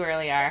come. We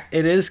really are.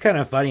 It is kind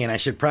of funny, and I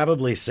should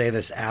probably say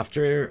this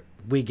after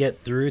we get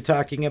through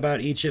talking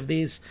about each of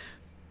these,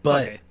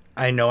 but Okay.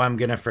 I know I'm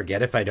going to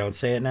forget if I don't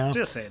say it now.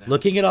 Just say it now.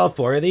 Looking at all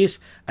four of these,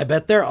 I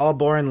bet they're all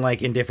born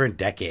like in different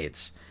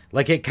decades.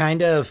 Like it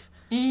kind of,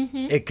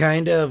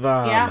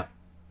 Yeah.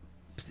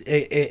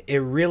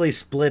 it really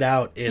split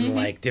out in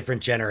like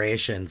different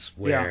generations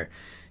where,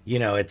 you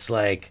know, it's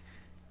like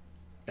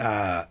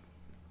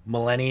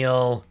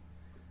millennial,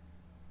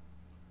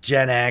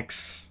 Gen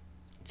X,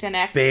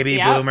 baby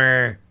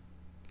boomer,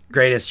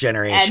 greatest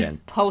generation,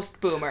 and post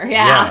boomer.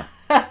 Yeah.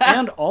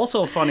 And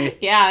also funny,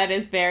 Yeah, that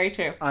is very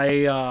true.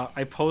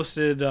 I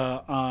posted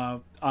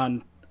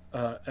on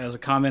as a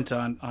comment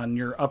on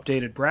your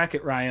updated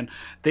bracket, Ryan.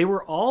 They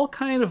were all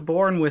kind of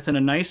born within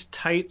a nice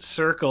tight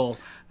circle.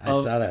 I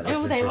saw that.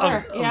 That's Oh, they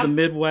interesting. were. Of the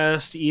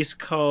Midwest, East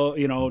Coast,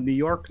 you know, New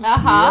York,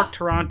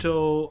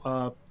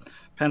 Toronto,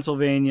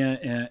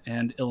 Pennsylvania,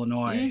 and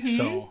Illinois.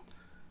 So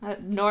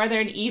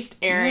Northern East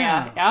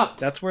area. Yep.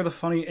 that's where the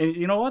funny. And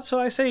you know what? So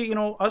I say, you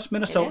know, us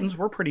Minnesotans,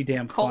 we're pretty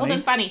damn Cold funny.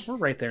 and funny. We're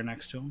right there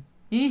next to them.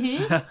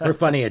 We're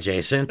funny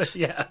adjacent.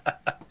 Yeah,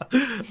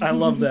 I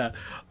love that.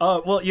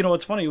 Well, you know,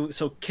 it's funny.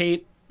 So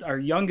Kate, our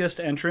youngest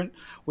entrant,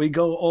 we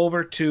go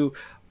over to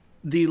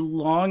the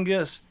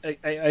longest.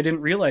 I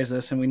didn't realize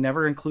this, and we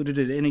never included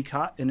it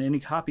in any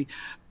copy.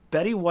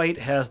 Betty White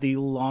has the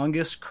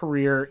longest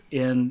career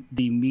in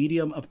the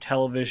medium of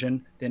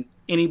television than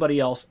anybody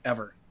else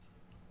ever.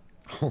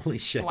 Holy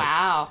shit.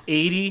 Wow.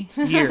 80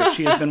 years.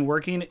 She has been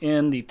working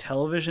in the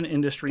television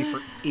industry for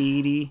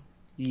 80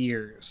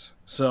 years.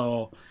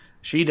 So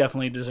she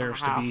definitely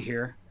deserves to be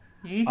here.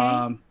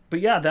 But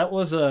yeah, that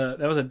was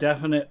a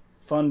definite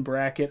fun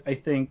bracket. I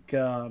think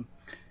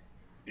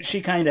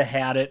she kind of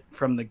had it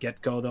from the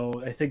get-go,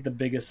 though. I think the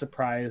biggest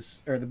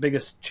surprise or the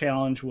biggest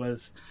challenge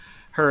was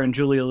her and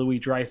Julia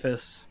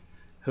Louis-Dreyfus,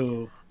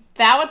 who...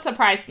 That would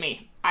surprise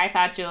me. I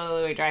thought Julia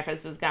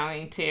Louis-Dreyfus was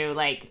going to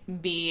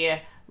be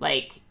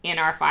in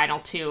our final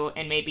two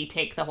and maybe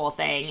take the whole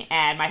thing.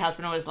 And my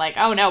husband was like,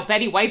 "Oh no,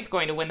 Betty White's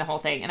going to win the whole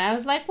thing." And I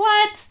was like,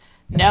 "What?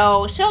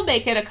 No, she'll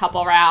make it a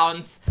couple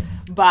rounds."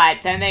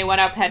 But then they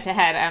went up head to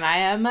head, and I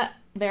am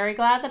very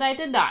glad that I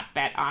did not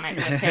bet on it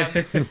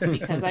with him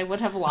because I would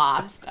have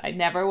lost. I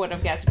never would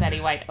have guessed Betty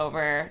White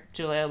over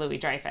Julia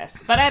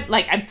Louis-Dreyfus. But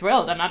I'm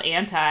thrilled. I'm not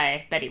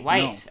anti Betty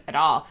White at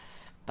all.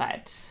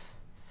 But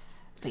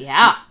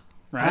yeah.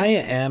 Right. I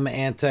am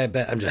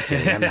anti-bet. I'm just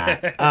kidding. I'm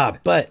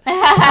not. But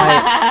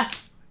I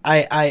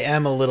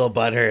am a little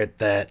butthurt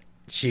that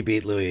she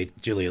beat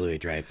Julia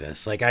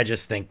Louis-Dreyfus. Like, I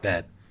just think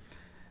that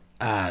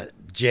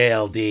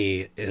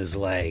JLD is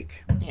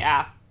like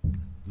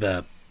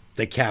the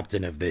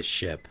captain of this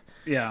ship.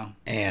 Yeah.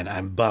 And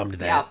I'm bummed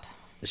that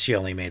she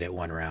only made it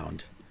one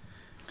round.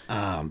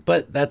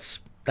 But that's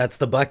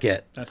the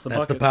bucket. That's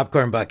the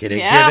popcorn bucket. It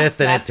giveth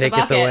and it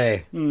taketh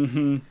away.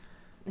 Mm-hmm.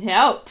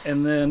 Yep.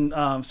 And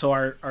then, so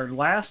our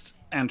last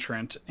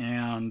entrant,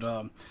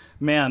 and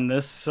man,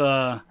 this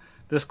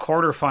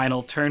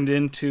quarterfinal turned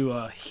into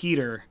a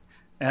heater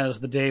as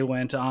the day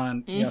went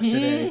on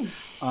yesterday.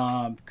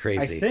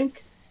 Crazy. I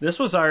think this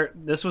was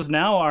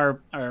now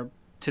our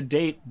to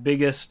date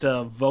biggest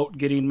vote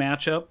getting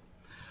matchup.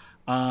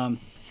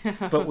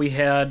 But we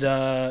had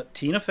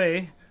Tina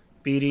Fey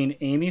beating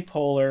Amy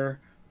Poehler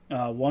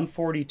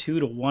 142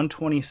 to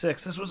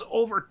 126. This was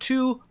over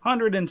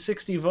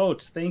 260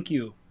 votes. Thank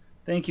you,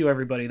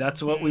 everybody.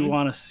 That's what we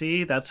want to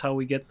see. That's how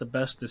we get the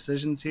best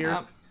decisions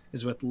here,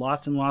 is with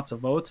lots and lots of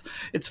votes.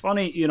 It's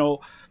funny, you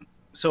know,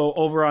 so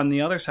over on the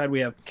other side,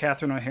 we have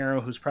Catherine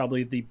O'Hara, who's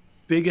probably the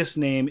biggest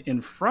name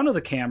in front of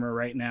the camera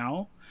right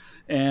now.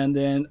 And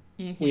then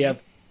we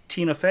have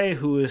Tina Fey,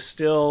 who is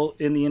still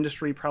in the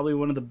industry, probably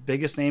one of the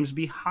biggest names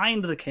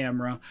behind the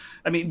camera.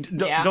 I mean,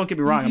 don't get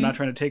me wrong. I'm not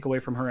trying to take away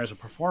from her as a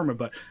performer,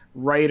 but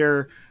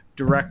writer,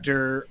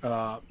 director,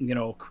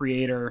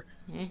 creator.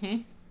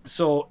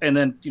 So, and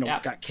then,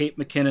 got Kate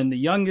McKinnon, the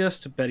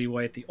youngest, Betty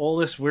White, the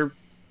oldest. We're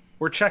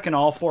checking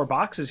all 4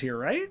 boxes here,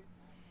 right?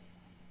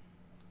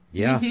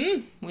 Yeah.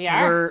 We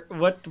are.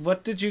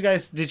 What did you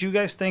guys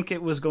think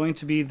it was going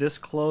to be this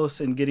close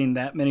and getting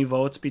that many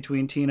votes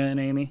between Tina and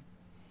Amy?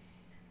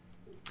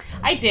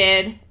 I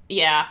did.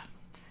 Yeah.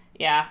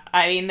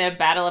 I mean, the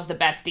battle of the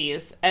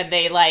besties, and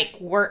they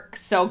work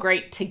so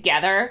great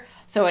together.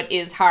 So it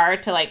is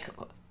hard to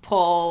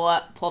pull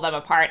them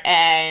apart.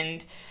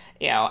 And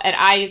and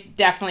I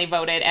definitely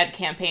voted and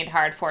campaigned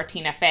hard for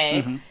Tina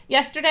Fey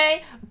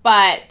yesterday,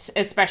 but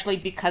especially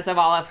because of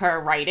all of her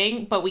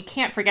writing. But we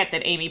can't forget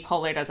that Amy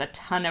Poehler does a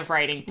ton of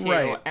writing too,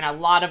 right. And a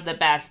lot of the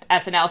best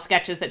SNL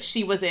sketches that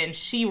she was in,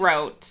 she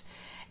wrote.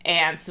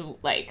 And so,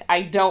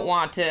 I don't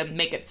want to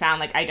make it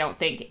sound like I don't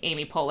think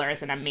Amy Poehler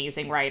is an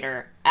amazing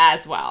writer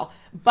as well.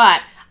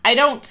 But I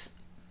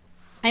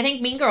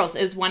think Mean Girls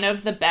is one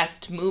of the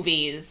best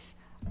movies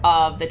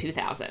of the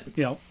 2000s.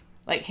 Yep.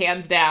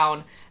 Hands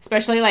down,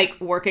 especially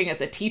working as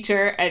a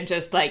teacher and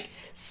just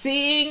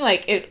seeing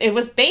it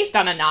was based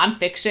on a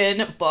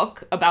nonfiction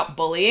book about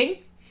bullying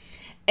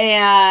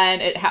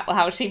and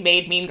how she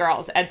made Mean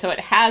Girls. And so it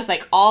has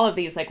all of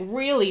these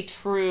really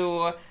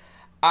true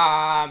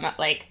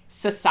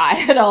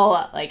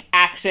societal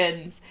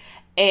actions,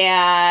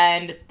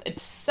 and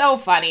it's so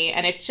funny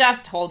and it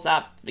just holds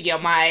up.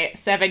 My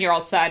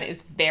 7-year-old son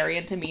is very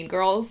into Mean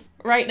Girls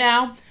right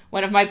now.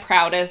 One of my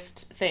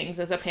proudest things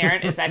as a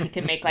parent is that he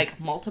can make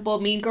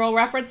multiple Mean Girl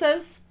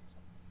references.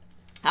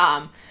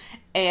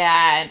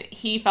 And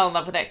he fell in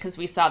love with it because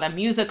we saw the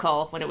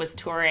musical when it was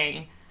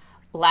touring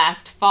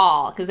last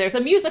fall, because there's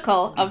a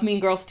musical of Mean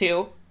Girls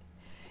 2.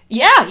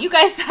 Yeah, you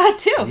guys saw it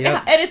too. Yep.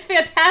 Yeah, and it's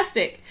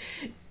fantastic.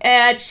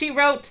 And she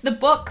wrote the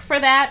book for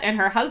that, and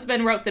her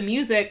husband wrote the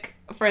music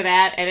for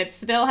that, and it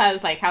still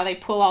has how they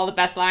pull all the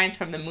best lines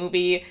from the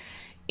movie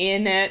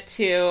in it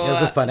too. It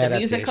was a fun the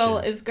adaptation. Musical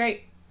is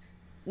great.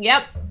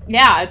 Yep.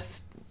 Yeah, it's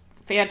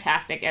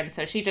fantastic. And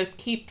so she just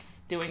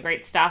keeps doing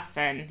great stuff,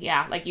 and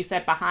like you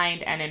said,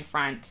 behind and in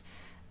front.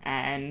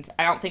 And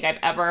I don't think I've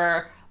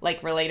ever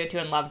related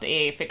to and loved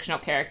a fictional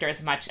character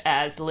as much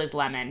as Liz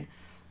Lemon.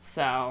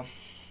 So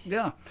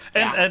yeah.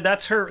 And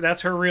that's her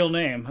real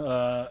name.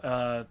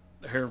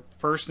 Her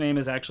first name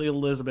is actually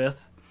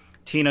Elizabeth.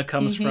 Tina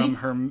comes from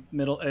her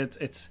middle.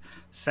 It's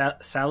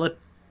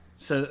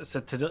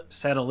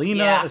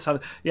Catalina.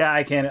 Yeah,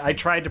 I can't. I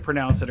tried to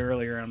pronounce it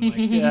earlier. I'm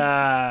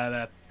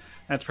like,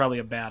 that's probably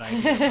a bad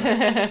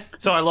idea.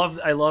 So I love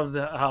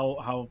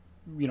how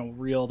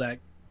real that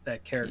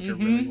character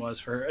really was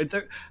for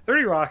her.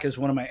 30 Rock is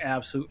one of my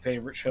absolute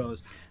favorite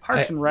shows.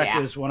 Parks and Rec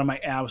is one of my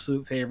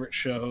absolute favorite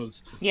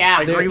shows. Yeah,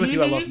 I agree with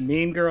you. I love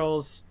Mean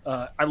Girls.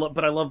 I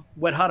love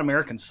Wet Hot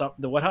American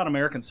the Wet Hot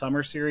American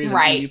Summer series.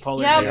 Right. And Amy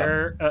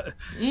Poehler.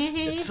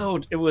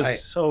 It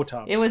was so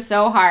tough. It was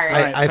so hard.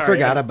 I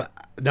forgot about.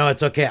 No,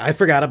 it's okay. I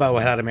forgot about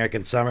Wet Hot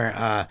American Summer.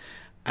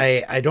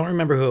 I don't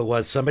remember who it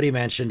was. Somebody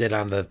mentioned it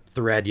on the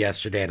thread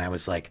yesterday, and I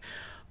was like,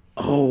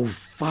 oh,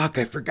 fuck,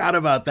 I forgot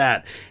about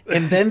that.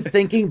 And then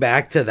thinking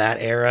back to that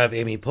era of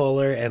Amy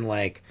Poehler, and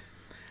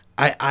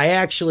I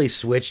actually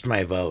switched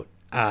my vote.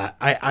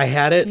 I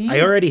had it.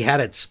 I already had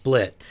it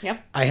split.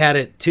 Yep. I had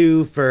it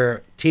 2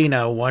 for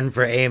Tina, 1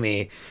 for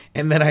Amy,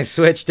 and then I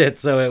switched it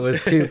so it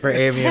was 2 for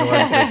Amy and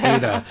 1 for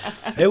Tina.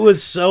 It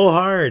was so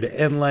hard,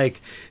 and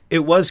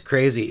it was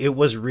crazy. It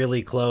was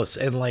really close,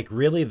 and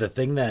really the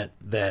thing that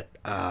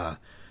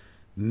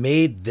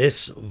made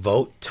this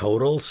vote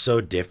total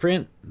so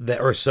different,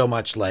 or so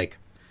much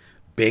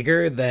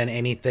bigger than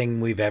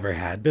anything we've ever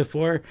had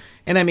before.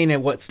 And I mean,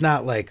 it's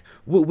not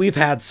we've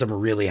had some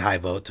really high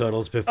vote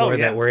totals before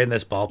that were in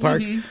this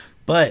ballpark,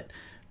 but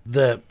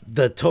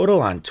the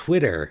total on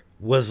Twitter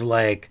was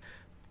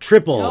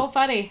triple. Oh,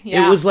 funny.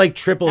 Yeah. It was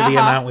triple the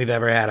amount we've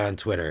ever had on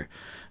Twitter.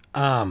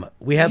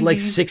 We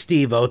had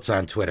 60 votes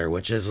on Twitter,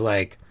 which is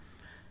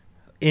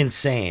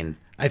insane.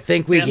 I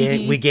think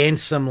we gained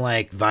some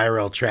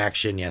viral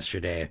traction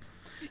yesterday.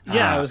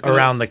 Yeah,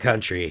 around the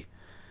country.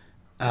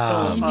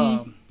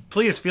 So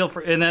please feel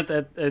free, and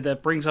that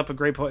brings up a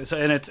great point. So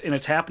and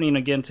it's happening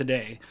again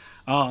today.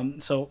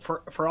 So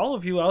for all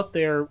of you out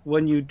there,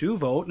 when you do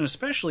vote, and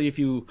especially if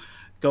you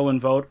go and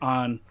vote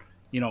on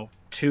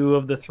 2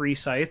 of the 3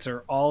 sites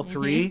or all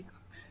 3.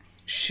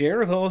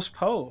 Share those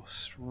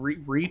posts,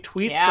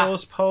 retweet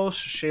those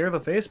posts, share the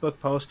Facebook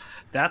posts.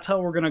 That's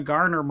how we're going to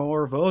garner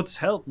more votes.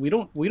 Hell, we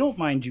don't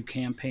mind you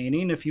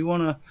campaigning. If you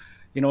want to,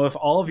 if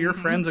all of your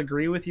friends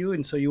agree with you,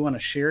 and so you want to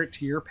share it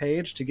to your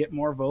page to get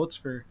more votes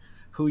for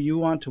who you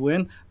want to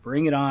win,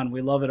 bring it on.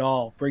 We love it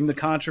all. Bring the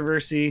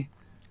controversy.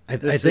 I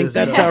think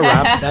that's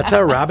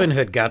how Robin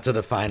Hood got to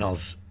the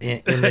finals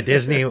in the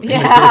Disney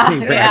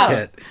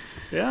bracket.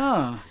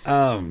 Yeah.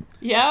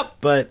 Yep.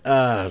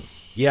 But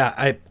yeah,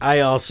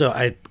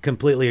 I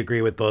completely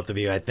agree with both of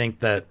you. I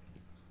think that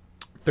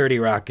 30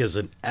 Rock is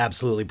an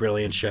absolutely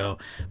brilliant show.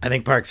 I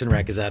think Parks and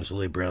Rec is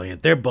absolutely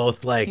brilliant. They're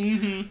both like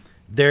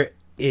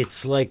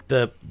it's like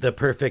the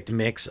perfect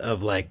mix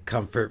of like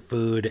comfort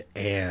food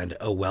and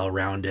a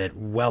well-rounded,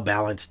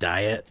 well-balanced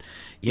diet.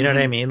 You know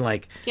what I mean?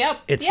 Like,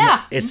 it's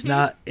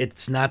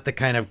it's not the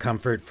kind of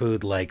comfort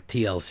food like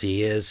TLC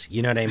is.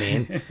 You know what I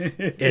mean?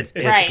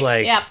 It's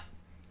like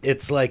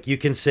it's like you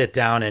can sit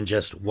down and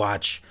just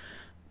watch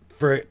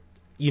for,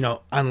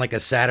 on like a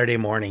Saturday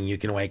morning. You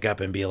can wake up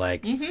and be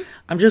like,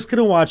 I'm just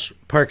gonna watch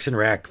Parks and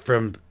Rec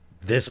from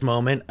this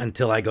moment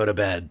until I go to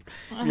bed.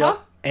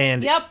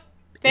 And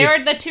they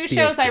were the two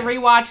shows I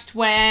rewatched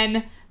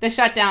when the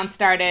shutdown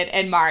started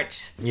in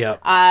March.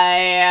 Yep.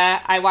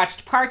 I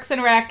watched Parks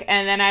and Rec,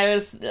 and then I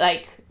was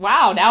like,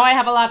 wow, now I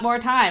have a lot more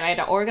time. I had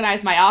to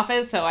organize my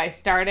office, so I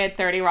started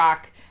 30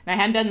 Rock. And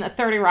I hadn't done the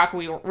 30 Rock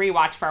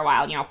rewatch for a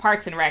while.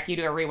 Parks and Rec, you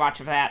do a rewatch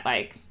of that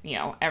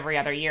every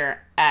other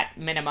year at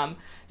minimum,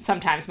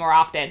 sometimes more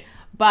often.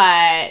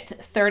 But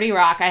 30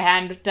 Rock, I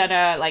hadn't done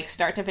a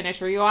start to finish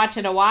rewatch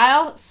in a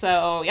while.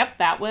 So,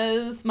 that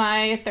was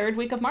my third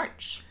week of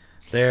March.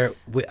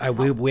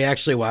 We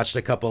actually watched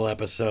a couple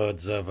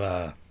episodes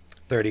of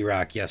 30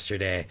 Rock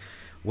yesterday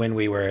when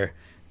we were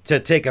to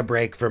take a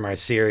break from our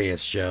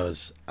serious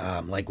shows,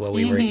 while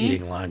we were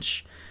eating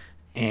lunch,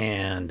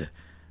 and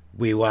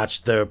we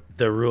watched the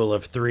Rule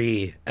of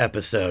Three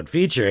episode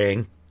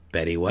featuring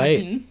Betty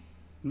White.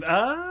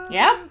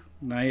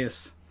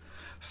 Nice.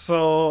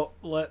 So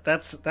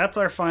that's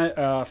our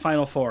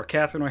final four: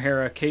 Catherine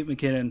O'Hara, Kate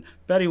McKinnon,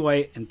 Betty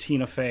White, and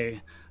Tina Fey.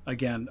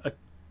 Again,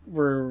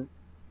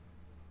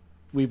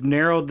 we've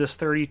narrowed this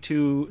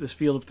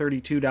field of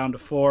 32 down to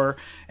 4,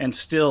 and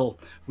still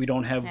we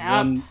don't have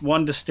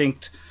one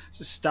distinct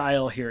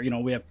style here.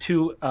 We have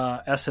 2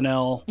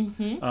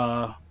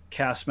 SNL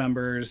cast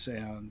members,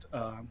 and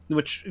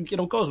which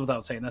goes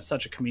without saying, that's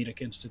such a comedic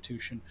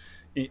institution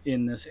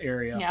in this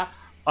area.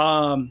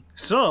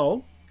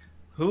 So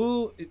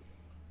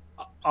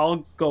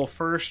I'll go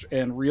first,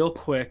 and real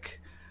quick,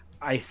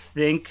 I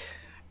think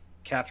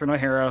Catherine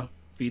O'Hara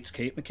beats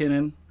Kate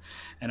McKinnon,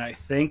 and I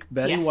think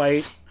Betty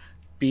White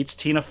beats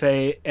Tina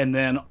Fey, and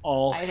then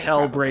all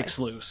hell breaks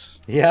loose.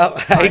 Yeah,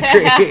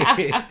 I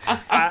agree.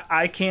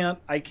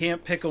 I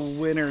can't pick a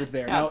winner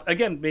there. Now,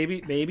 again,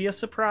 maybe a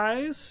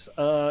surprise.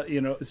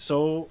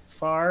 So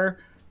far,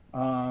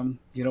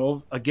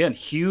 again,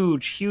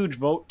 huge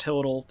vote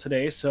total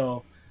today.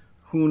 So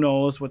who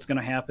knows what's going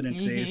to happen in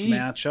today's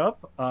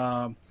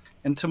matchup?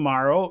 And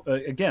tomorrow,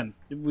 again,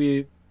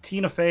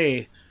 Tina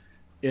Fey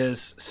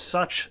is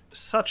such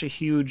a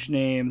huge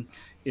name.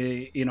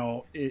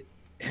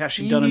 Has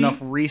she done enough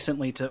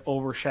recently to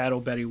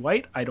overshadow Betty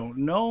White? I don't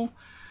know.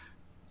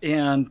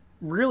 And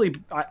really,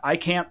 I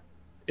can't.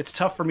 It's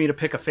tough for me to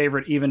pick a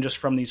favorite, even just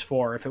from these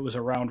 4, if it was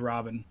a round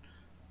robin.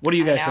 What do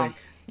you guys think?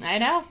 I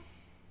know.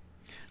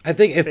 I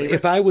think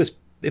if I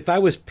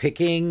was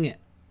picking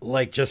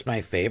just my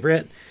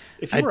favorite,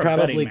 I'd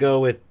probably go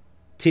with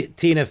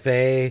Tina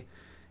Fey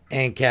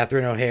and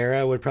Catherine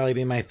O'Hara would probably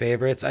be my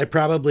favorites. I'd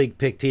probably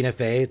pick Tina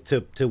Fey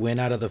to win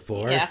out of the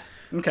 4. Yeah.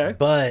 Okay.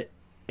 But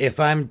if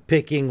I'm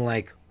picking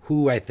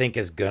who I think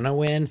is gonna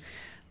win,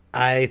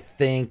 I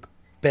think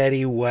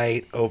Betty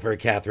White over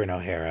Catherine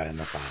O'Hara in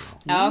the final.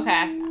 Okay.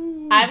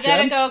 I'm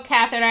gonna go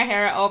Catherine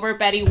O'Hara over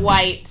Betty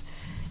White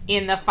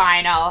in the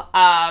final.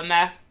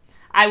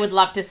 I would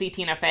love to see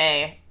Tina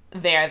Fey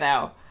there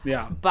though.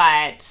 Yeah.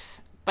 But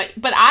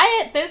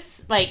I at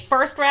this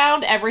first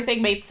round,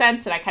 everything made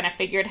sense and I kind of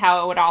figured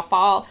how it would all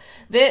fall.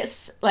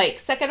 This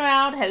second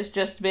round has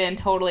just been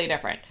totally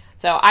different.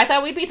 So I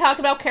thought we'd be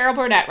talking about Carol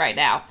Burnett right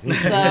now.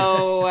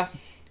 So,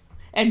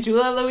 and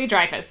Julia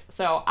Louis-Dreyfus.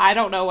 So I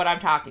don't know what I'm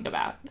talking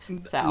about.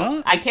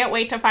 So I can't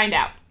wait to find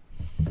out.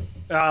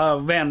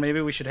 Man,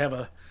 maybe we should have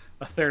a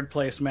third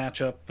place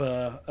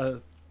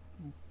matchup.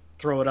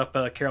 Throw it up,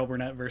 Carol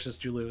Burnett versus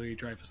Julia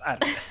Louis-Dreyfus. I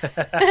don't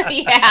know.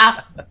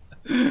 Yeah.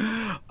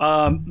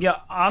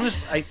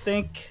 Honest, I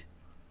think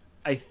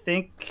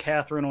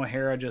Catherine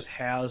O'Hara just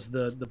has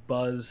the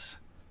buzz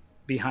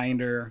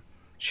behind her.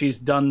 She's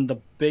done the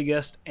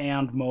biggest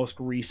and most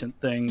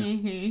recent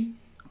thing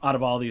out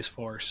of all these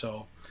 4.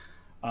 So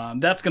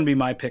that's going to be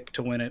my pick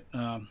to win it.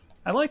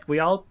 We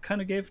all kind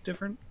of gave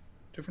different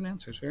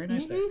answers. Very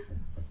nice there.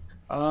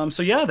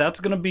 So yeah, that's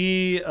going to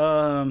be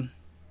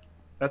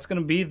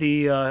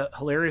the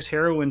Hilarious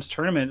Heroines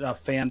tournament. A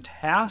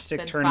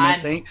fantastic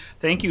tournament.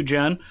 Thank you,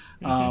 Jen.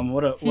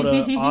 What a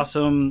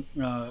awesome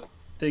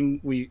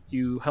thing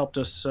you helped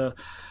us.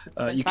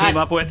 You came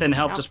up with and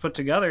helped us put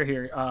together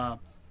here.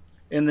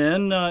 And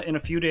then in a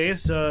few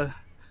days,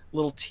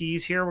 little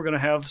tease here, we're going to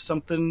have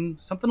something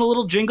a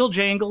little jingle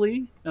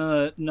jangly.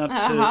 Not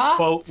to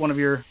quote one of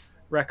your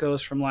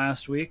recos from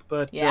last week,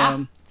 but it's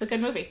a good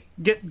movie.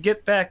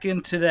 Get back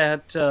into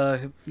that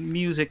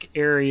music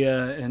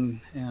area and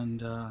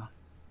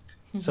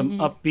some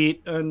upbeat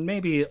and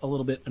maybe a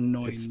little bit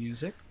annoying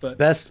music. But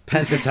best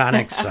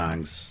pentatonic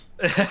songs.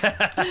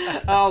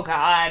 Oh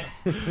God.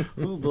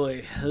 Oh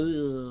boy.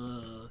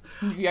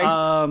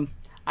 Yikes.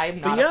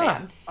 I'm not a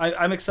fan.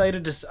 I'm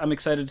excited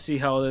to see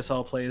how this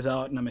all plays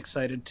out, and I'm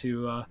excited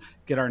to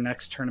get our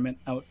next tournament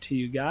out to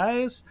you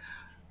guys.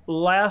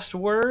 Last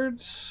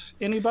words,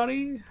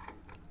 anybody?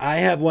 I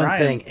have one Ryan.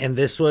 thing, and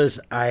this was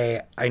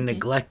I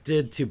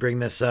neglected to bring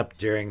this up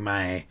during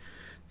my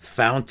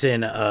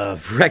fountain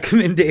of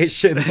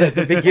recommendations at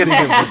the beginning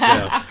of the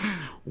show.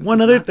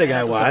 One other thing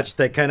I watched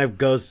that kind of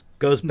goes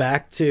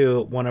back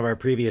to one of our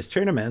previous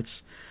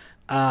tournaments,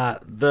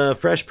 the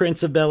Fresh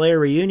Prince of Bel-Air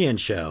reunion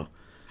show.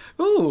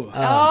 Ooh.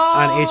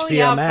 On HBO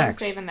yeah,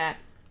 Max. I'm saving that.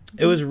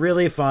 It was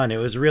really fun.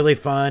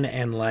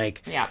 And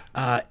like, Yeah.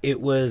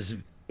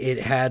 it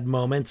had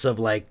moments of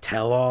like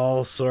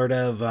tell-all sort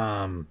of,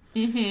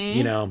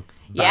 you know,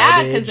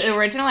 Yeah, because vibage. the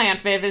original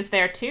Aunt Viv is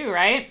there too,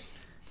 right?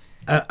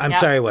 I'm Yep.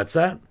 sorry, what's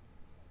that?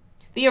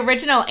 The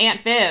original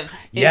Aunt Viv is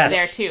Yes.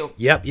 there too.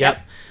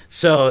 Yep.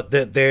 So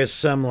there's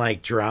some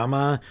like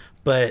drama,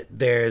 but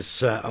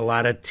there's a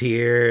lot of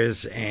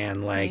tears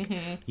and like,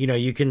 you know,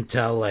 you can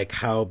tell like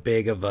how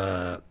big of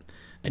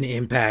an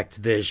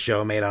impact this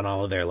show made on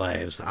all of their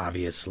lives.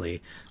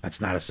 Obviously, that's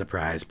not a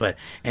surprise,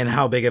 and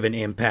how big of an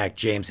impact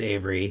James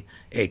Avery,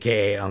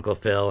 aka Uncle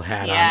Phil,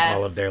 had on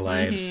all of their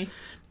lives.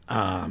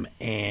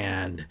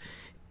 And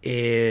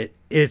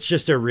it's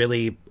just a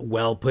really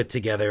well put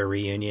together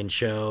reunion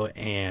show,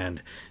 and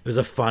it was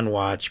a fun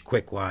watch,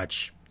 quick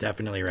watch.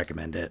 Definitely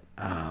recommend it.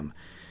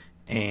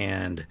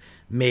 And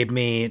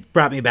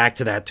brought me back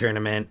to that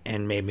tournament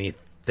and made me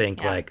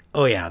think like,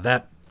 oh yeah,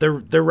 that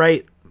the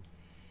right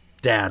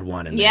dad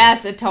won in there.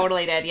 Yes, it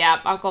totally did. Yeah,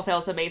 Uncle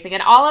Phil's amazing.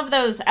 And all of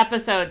those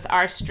episodes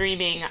are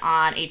streaming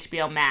on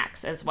HBO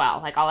Max as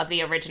well, like all of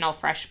the original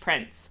Fresh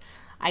Prince.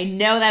 I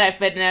know that I've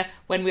been,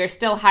 when we were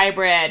still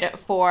hybrid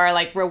for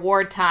like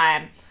reward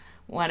time,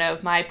 one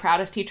of my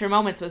proudest teacher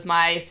moments was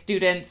my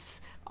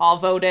students all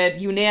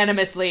voted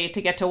unanimously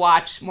to get to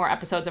watch more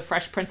episodes of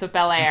Fresh Prince of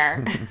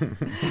Bel-Air.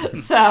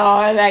 So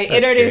I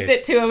introduced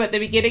it to them at the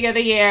beginning of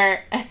the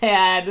year,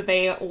 and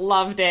they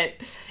loved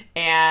it.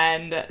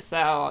 And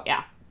so,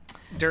 yeah.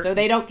 So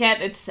they don't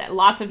get, it's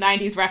lots of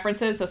 90s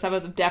references, so some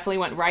of them definitely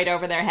went right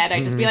over their head.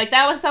 I'd just be like,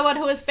 that was someone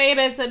who was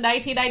famous in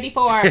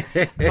 1994.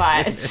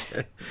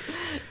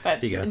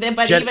 but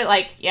even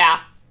like, yeah.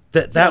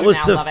 That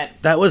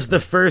was the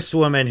first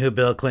woman who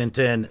Bill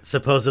Clinton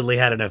supposedly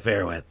had an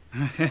affair with.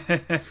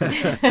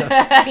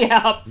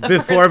 Yep,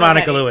 before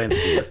Monica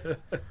Lewinsky.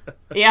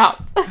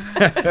 Yep.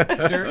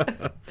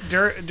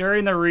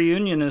 During the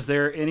reunion, is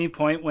there any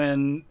point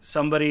when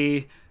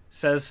somebody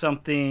says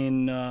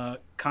something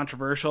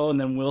controversial and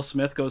then Will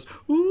Smith goes,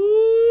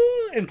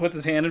 ooh, and puts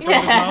his hand in front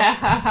of his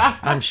mouth?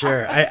 I'm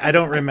sure. I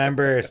don't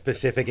remember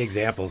specific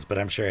examples, but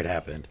I'm sure it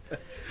happened.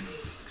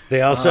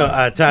 They also,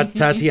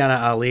 Tatiana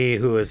Ali,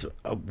 who was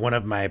one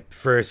of my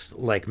first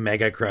like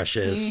mega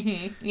crushes.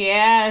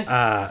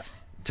 Yes.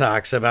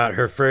 Talks about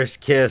her first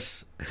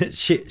kiss.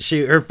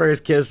 Her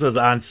first kiss was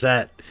on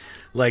set,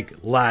 like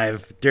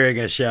live during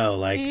a show,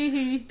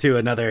 like to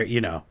another,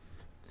 you know,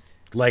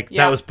 like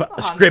that was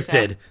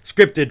scripted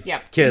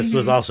kiss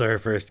was also her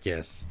first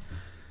kiss.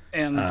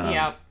 And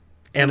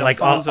and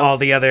like all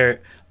the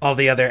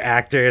other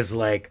actors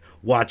like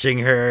watching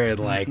her and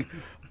like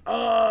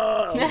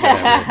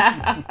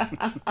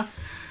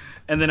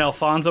and then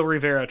Alfonso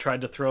Rivera tried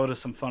to throw to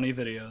some funny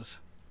videos.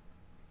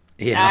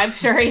 Yeah, I'm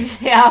sure he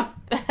did. Yeah.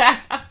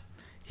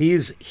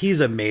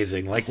 He's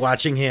amazing. Like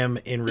watching him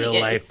in real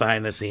life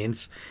behind the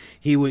scenes,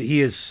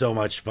 he is so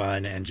much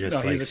fun and just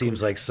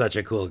seems like such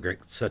a cool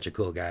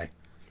guy.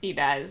 He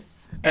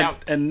does.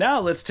 And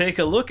now let's take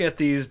a look at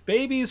these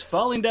babies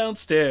falling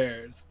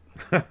downstairs.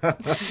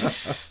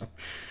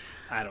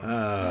 I don't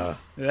know.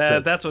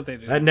 That's what they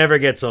do. That never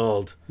gets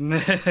old.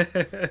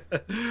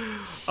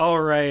 All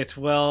right.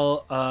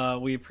 Well,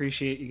 we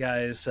appreciate you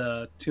guys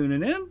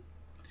tuning in.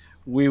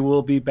 We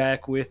will be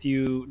back with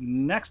you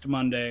next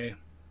Monday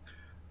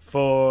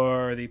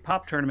for the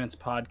Pop Tournaments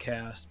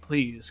podcast.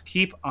 Please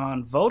keep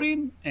on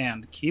voting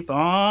and keep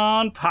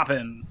on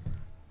popping.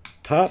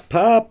 Pop,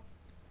 pop.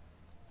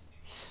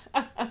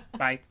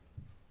 Bye.